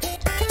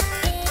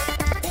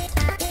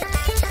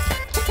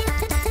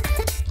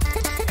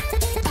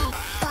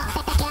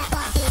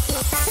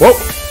 Whoa!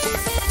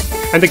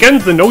 And again,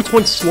 the notes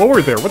went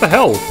slower there. What the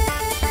hell?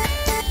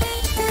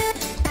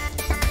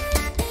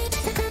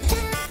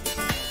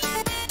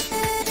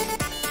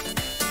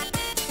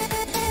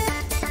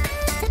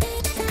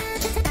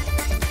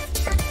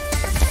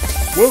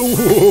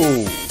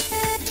 Whoa!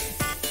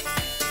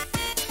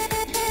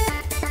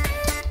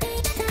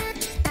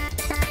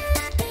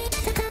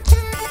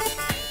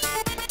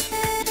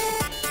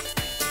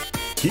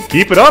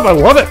 Keep it up, I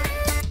love it!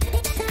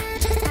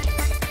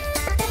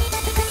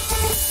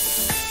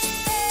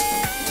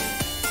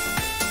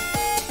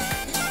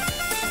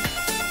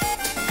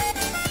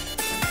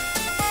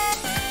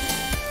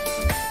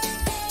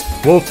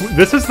 Well,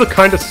 this is the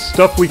kind of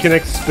stuff we can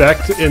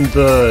expect in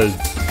the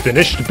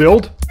finished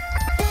build.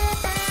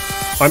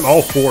 I'm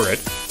all for it,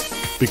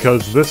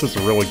 because this is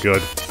really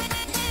good.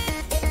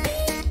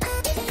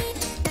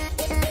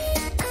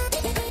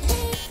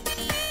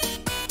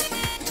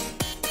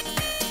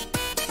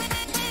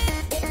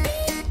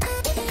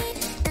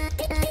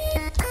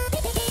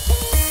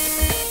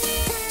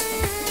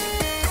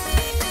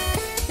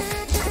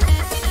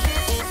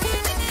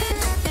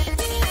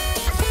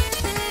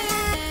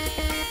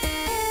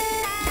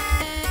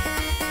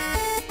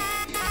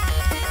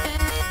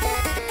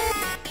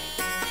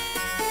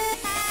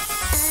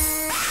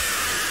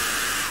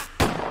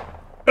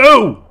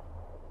 Oh!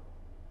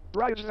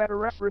 Right, is that a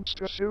reference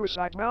to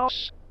Suicide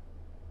Mouse?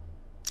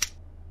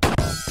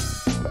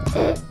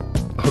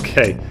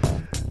 Okay.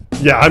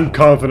 Yeah, I'm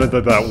confident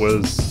that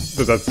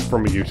that's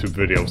from a YouTube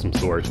video of some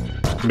sort.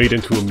 Made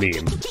into a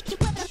meme.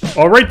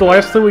 Alright, the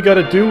last thing we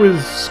gotta do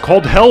is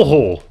called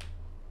Hellhole.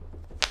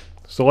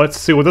 So let's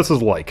see what this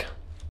is like.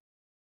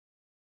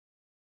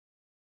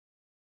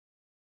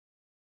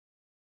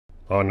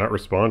 Oh, not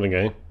responding,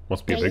 eh?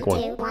 Must be a big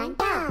one. 3, 2, 1,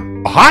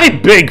 go. Hi,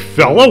 big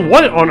fella!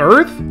 What on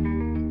earth?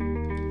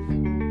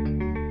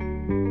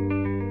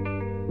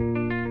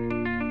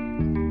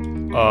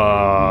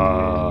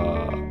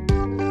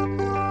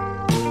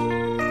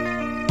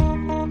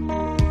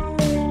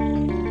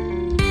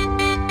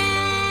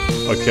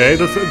 Okay,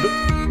 this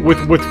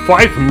with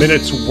 5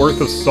 minutes worth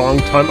of song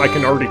time, I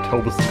can already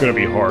tell this is gonna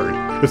be hard.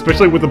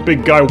 Especially with the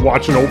big guy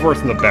watching over us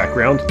in the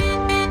background.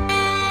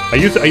 I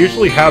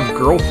usually have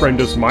Girlfriend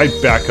as my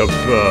backup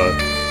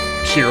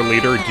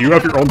cheerleader. Do you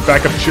have your own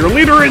backup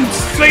cheerleader,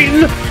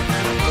 Insane?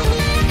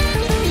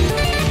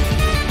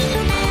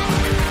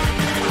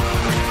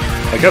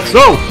 I guess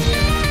so.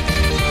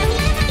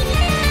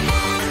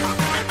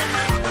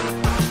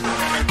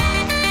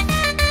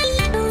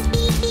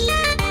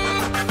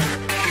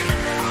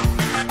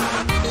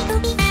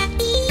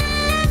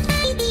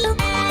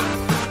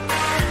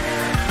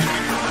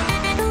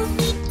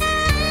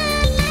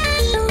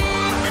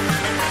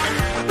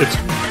 It's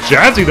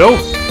jazzy though.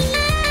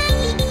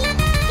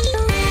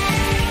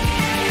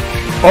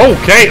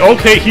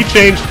 Okay, he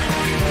changed.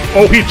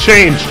 Oh, he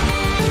changed.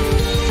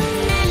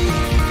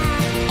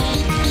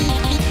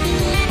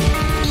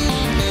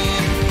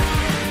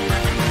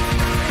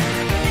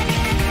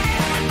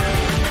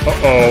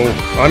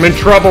 Uh-oh, I'm in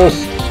trouble!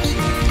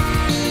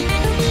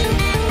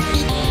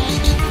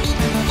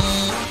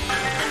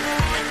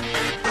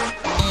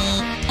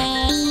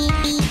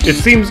 It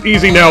seems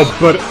easy now,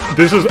 but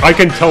I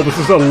can tell this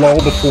is a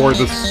lull before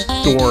the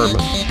storm.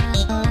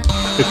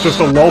 It's just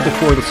a lull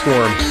before the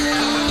storm.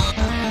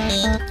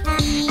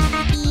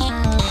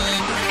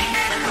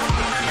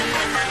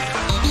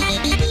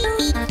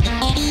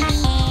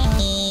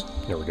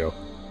 There we go.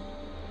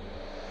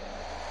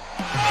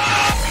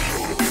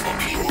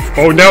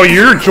 Oh, now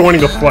you're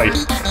joining the fight!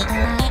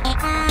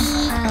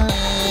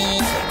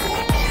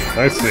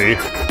 I see.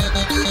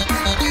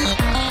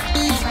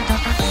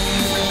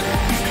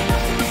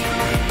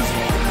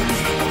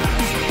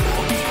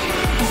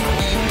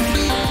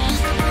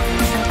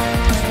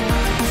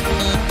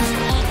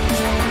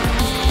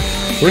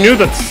 Who knew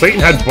that Satan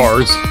had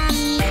bars?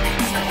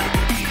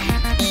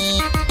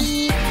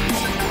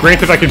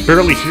 Granted, I can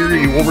barely hear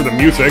you over the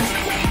music.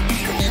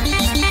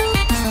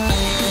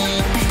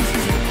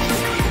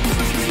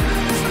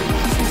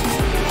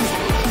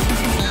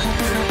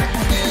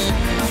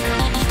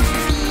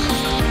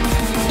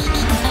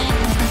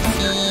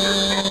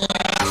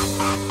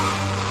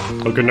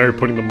 Okay, now you're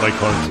putting the mic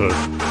on to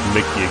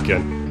Mickey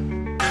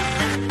again.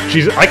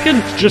 Jeez, I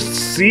can just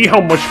see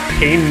how much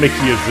pain Mickey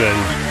is in.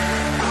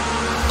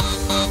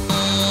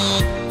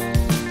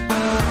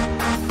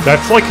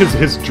 That's like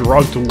his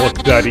drugged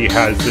look that he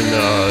has in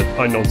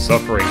Unknown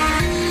Suffering.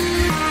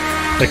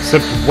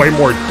 Except way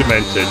more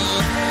demented.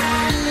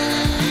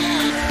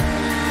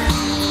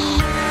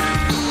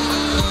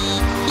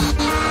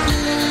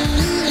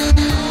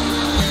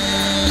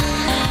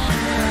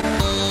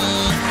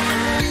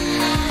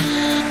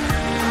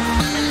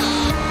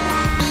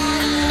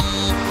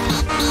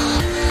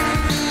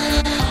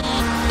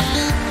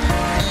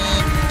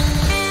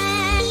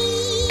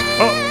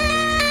 Oh!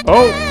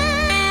 Oh!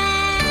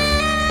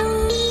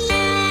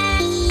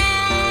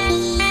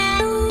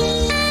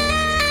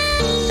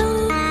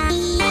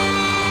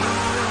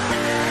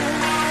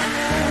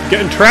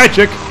 Getting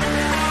tragic.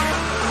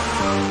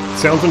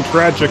 Sounds in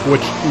tragic,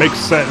 which makes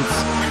sense.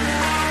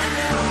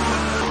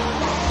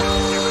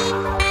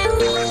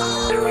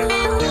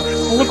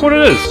 Oh, look what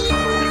it is.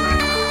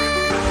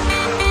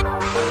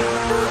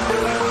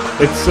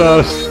 It's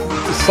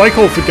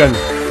cycles again.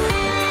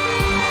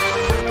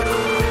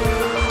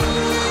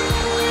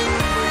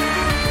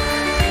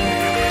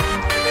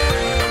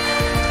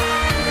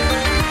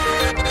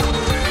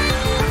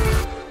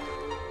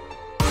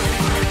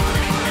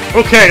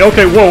 Okay,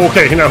 okay, whoa,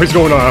 okay, now he's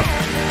going off.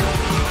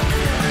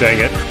 Dang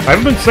it. I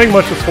haven't been saying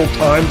much this whole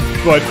time,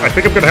 but I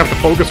think I'm gonna have to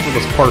focus for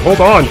this part.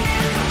 Hold on!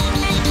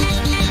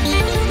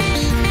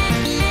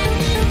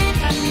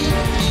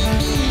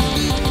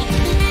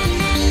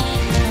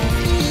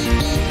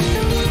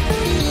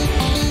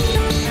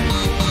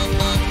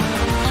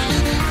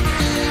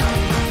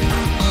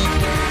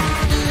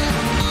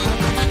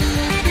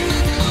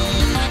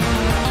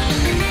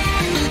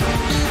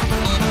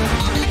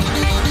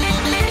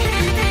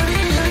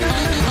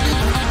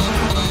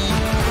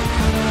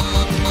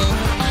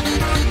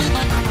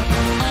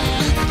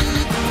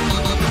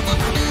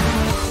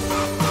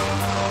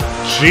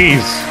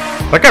 Jeez,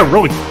 that guy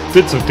really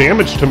did some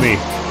damage to me.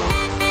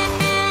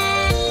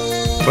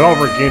 But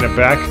I'll regain it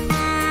back.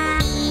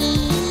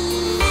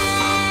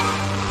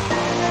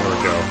 There we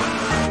go.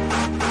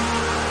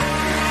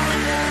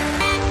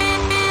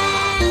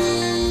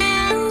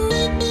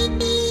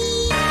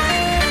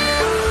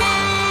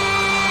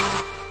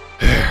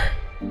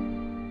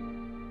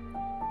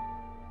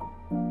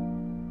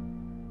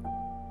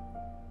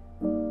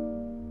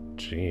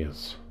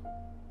 Jeez.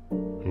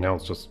 Now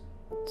it's just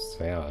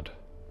sad.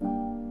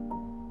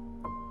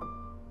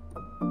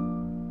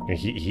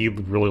 He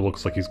really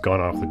looks like he's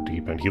gone off the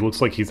deep end. He looks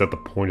like he's at the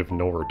point of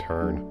no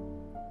return.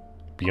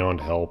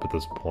 Beyond help at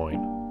this point.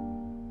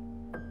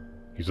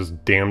 He's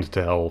just damned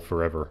to hell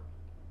forever.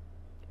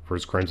 For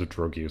his crimes of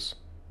drug use.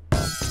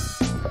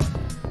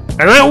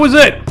 And that was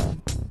it!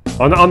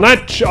 On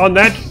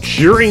that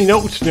cheering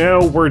note,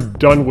 now we're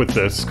done with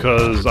this,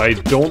 because I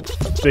don't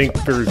think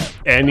there's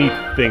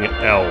anything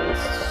else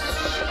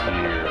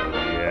here.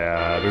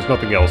 Yeah, there's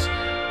nothing else.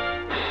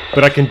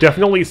 But I can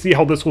definitely see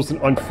how this was an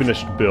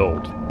unfinished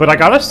build. But I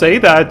gotta say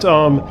that,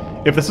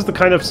 if this is the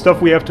kind of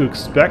stuff we have to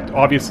expect,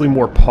 obviously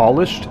more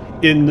polished,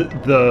 in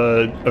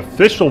the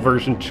official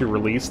version 2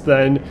 release,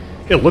 then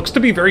it looks to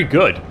be very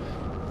good.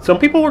 Some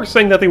people were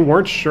saying that they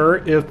weren't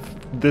sure if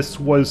this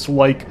was,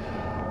 like,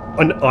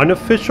 an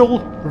unofficial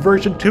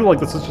version 2, like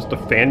this is just a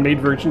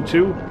fan-made version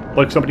 2.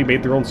 Like somebody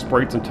made their own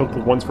sprites and took the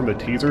ones from the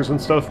teasers and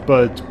stuff,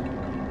 but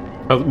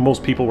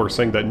most people were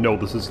saying that no,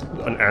 this is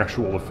an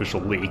actual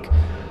official leak.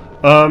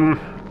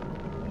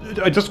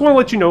 I just want to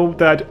let you know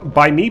that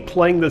by me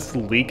playing this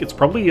leak, it's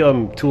probably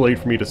too late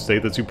for me to say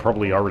this, you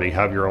probably already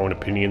have your own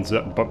opinions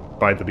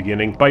by the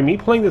beginning. By me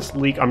playing this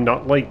leak, I'm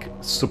not, like,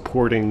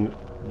 supporting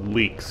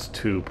leaks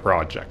to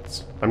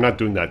projects. I'm not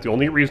doing that. The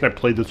only reason I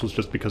played this was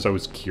just because I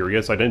was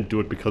curious. I didn't do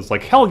it because,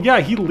 like, hell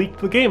yeah, he leaked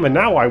the game and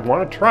now I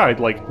want to try it.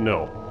 Like,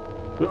 no.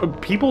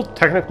 People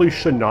technically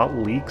should not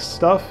leak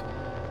stuff.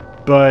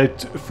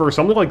 But for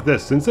something like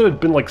this, since it had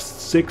been like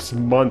 6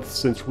 months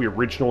since we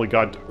originally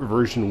got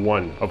version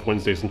 1 of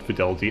Wednesday's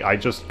Infidelity, I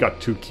just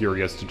got too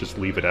curious to just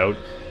leave it out.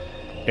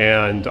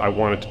 And I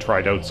wanted to try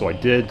it out, so I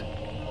did.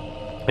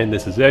 And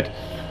this is it.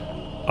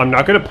 I'm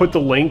not going to put the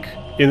link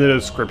in the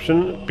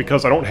description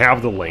because I don't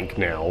have the link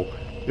now.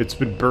 It's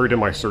been buried in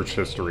my search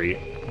history.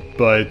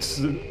 But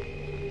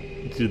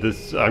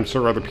this, I'm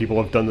sure other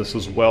people have done this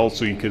as well,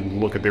 so you can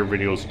look at their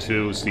videos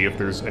too, see if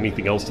there's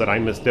anything else that I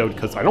missed out,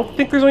 because I don't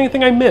think there's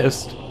anything I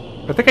missed.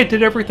 I think I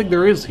did everything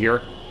there is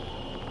here.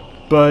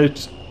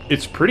 But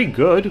it's pretty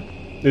good.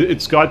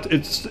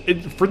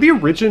 For the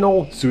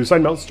original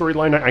Suicide Mouse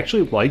storyline, I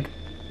actually like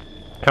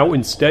how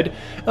instead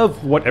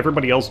of what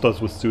everybody else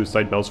does with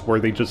Suicide Mouse, where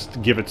they just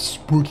give it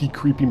spooky,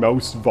 creepy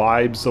mouse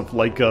vibes of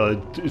like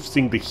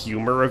seeing the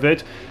humor of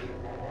it,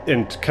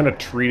 and kind of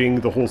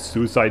treating the whole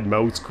Suicide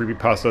Mouse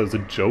creepypasta as a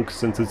joke,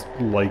 since it's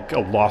like a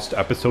lost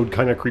episode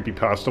kind of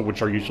creepypasta,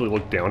 which are usually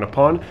looked down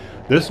upon.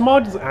 This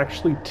mod is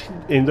actually,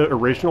 in the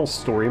original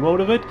story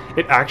mode of it,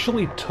 it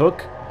actually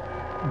took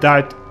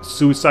that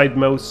Suicide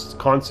Mouse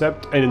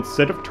concept, and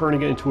instead of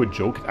turning it into a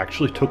joke, it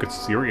actually took it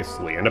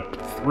seriously, and it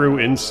threw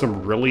in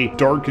some really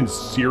dark and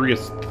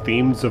serious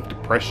themes of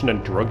depression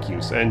and drug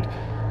use, and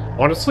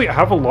honestly, I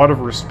have a lot of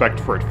respect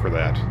for it for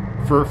that.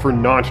 For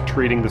not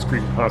treating this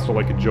creepypasta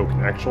like a joke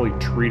and actually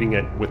treating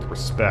it with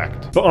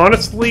respect. But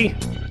honestly,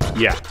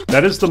 yeah,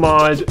 that is the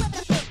mod.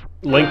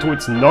 Link to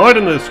it's not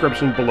in the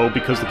description below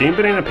because the Game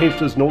Banana page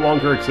does no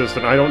longer exist,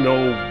 and I don't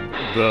know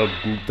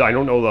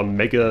the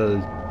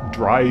Mega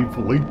Drive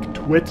link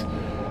to it.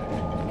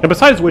 And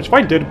besides which, if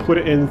I did put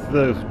it in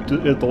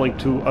the link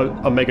to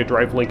a Mega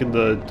Drive link in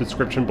the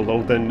description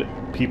below, then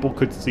people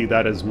could see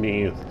that as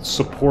me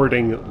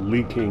supporting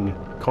leaking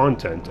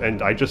content,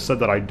 and I just said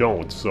that I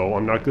don't, so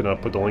I'm not gonna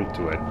put the link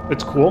to it.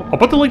 It's cool. I'll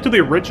put the link to the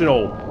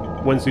original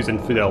Wednesday's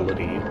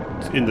Infidelity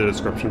in the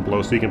description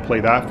below so you can play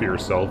that for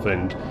yourself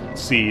and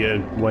see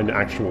when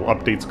actual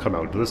updates come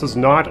out. This is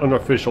not an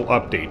official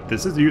update.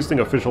 This is using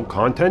official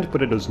content,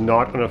 but it is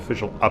not an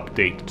official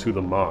update to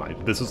the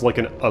mod. This is like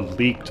a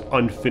leaked,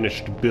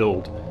 unfinished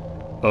build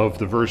of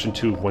the version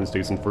 2 of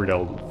Wednesday's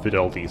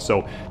Infidelity.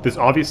 So this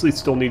obviously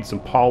still needs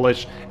some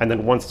polish, and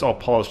then once it's all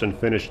polished and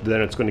finished,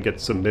 then it's going to get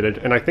submitted.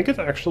 And I think it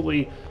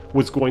actually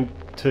was going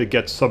to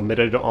get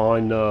submitted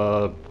on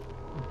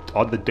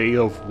the day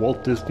of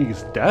Walt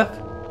Disney's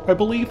death, I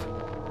believe?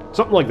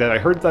 Something like that. I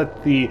heard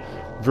that the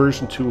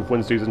version 2 of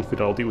Wednesday's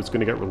Infidelity was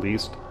going to get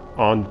released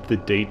on the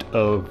date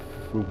of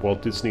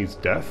Walt Disney's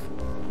death,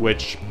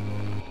 which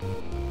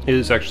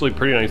is actually a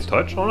pretty nice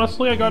touch,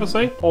 honestly, I gotta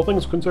say, all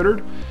things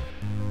considered.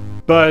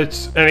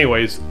 But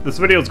anyways, this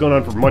video is going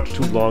on for much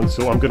too long,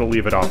 so I'm going to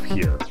leave it off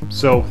here.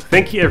 So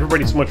thank you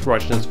everybody so much for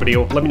watching this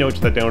video. Let me know what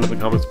you thought down in the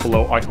comments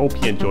below. I hope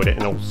you enjoyed it,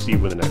 and I'll see you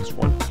in the next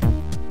one.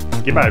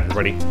 Goodbye,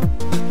 everybody.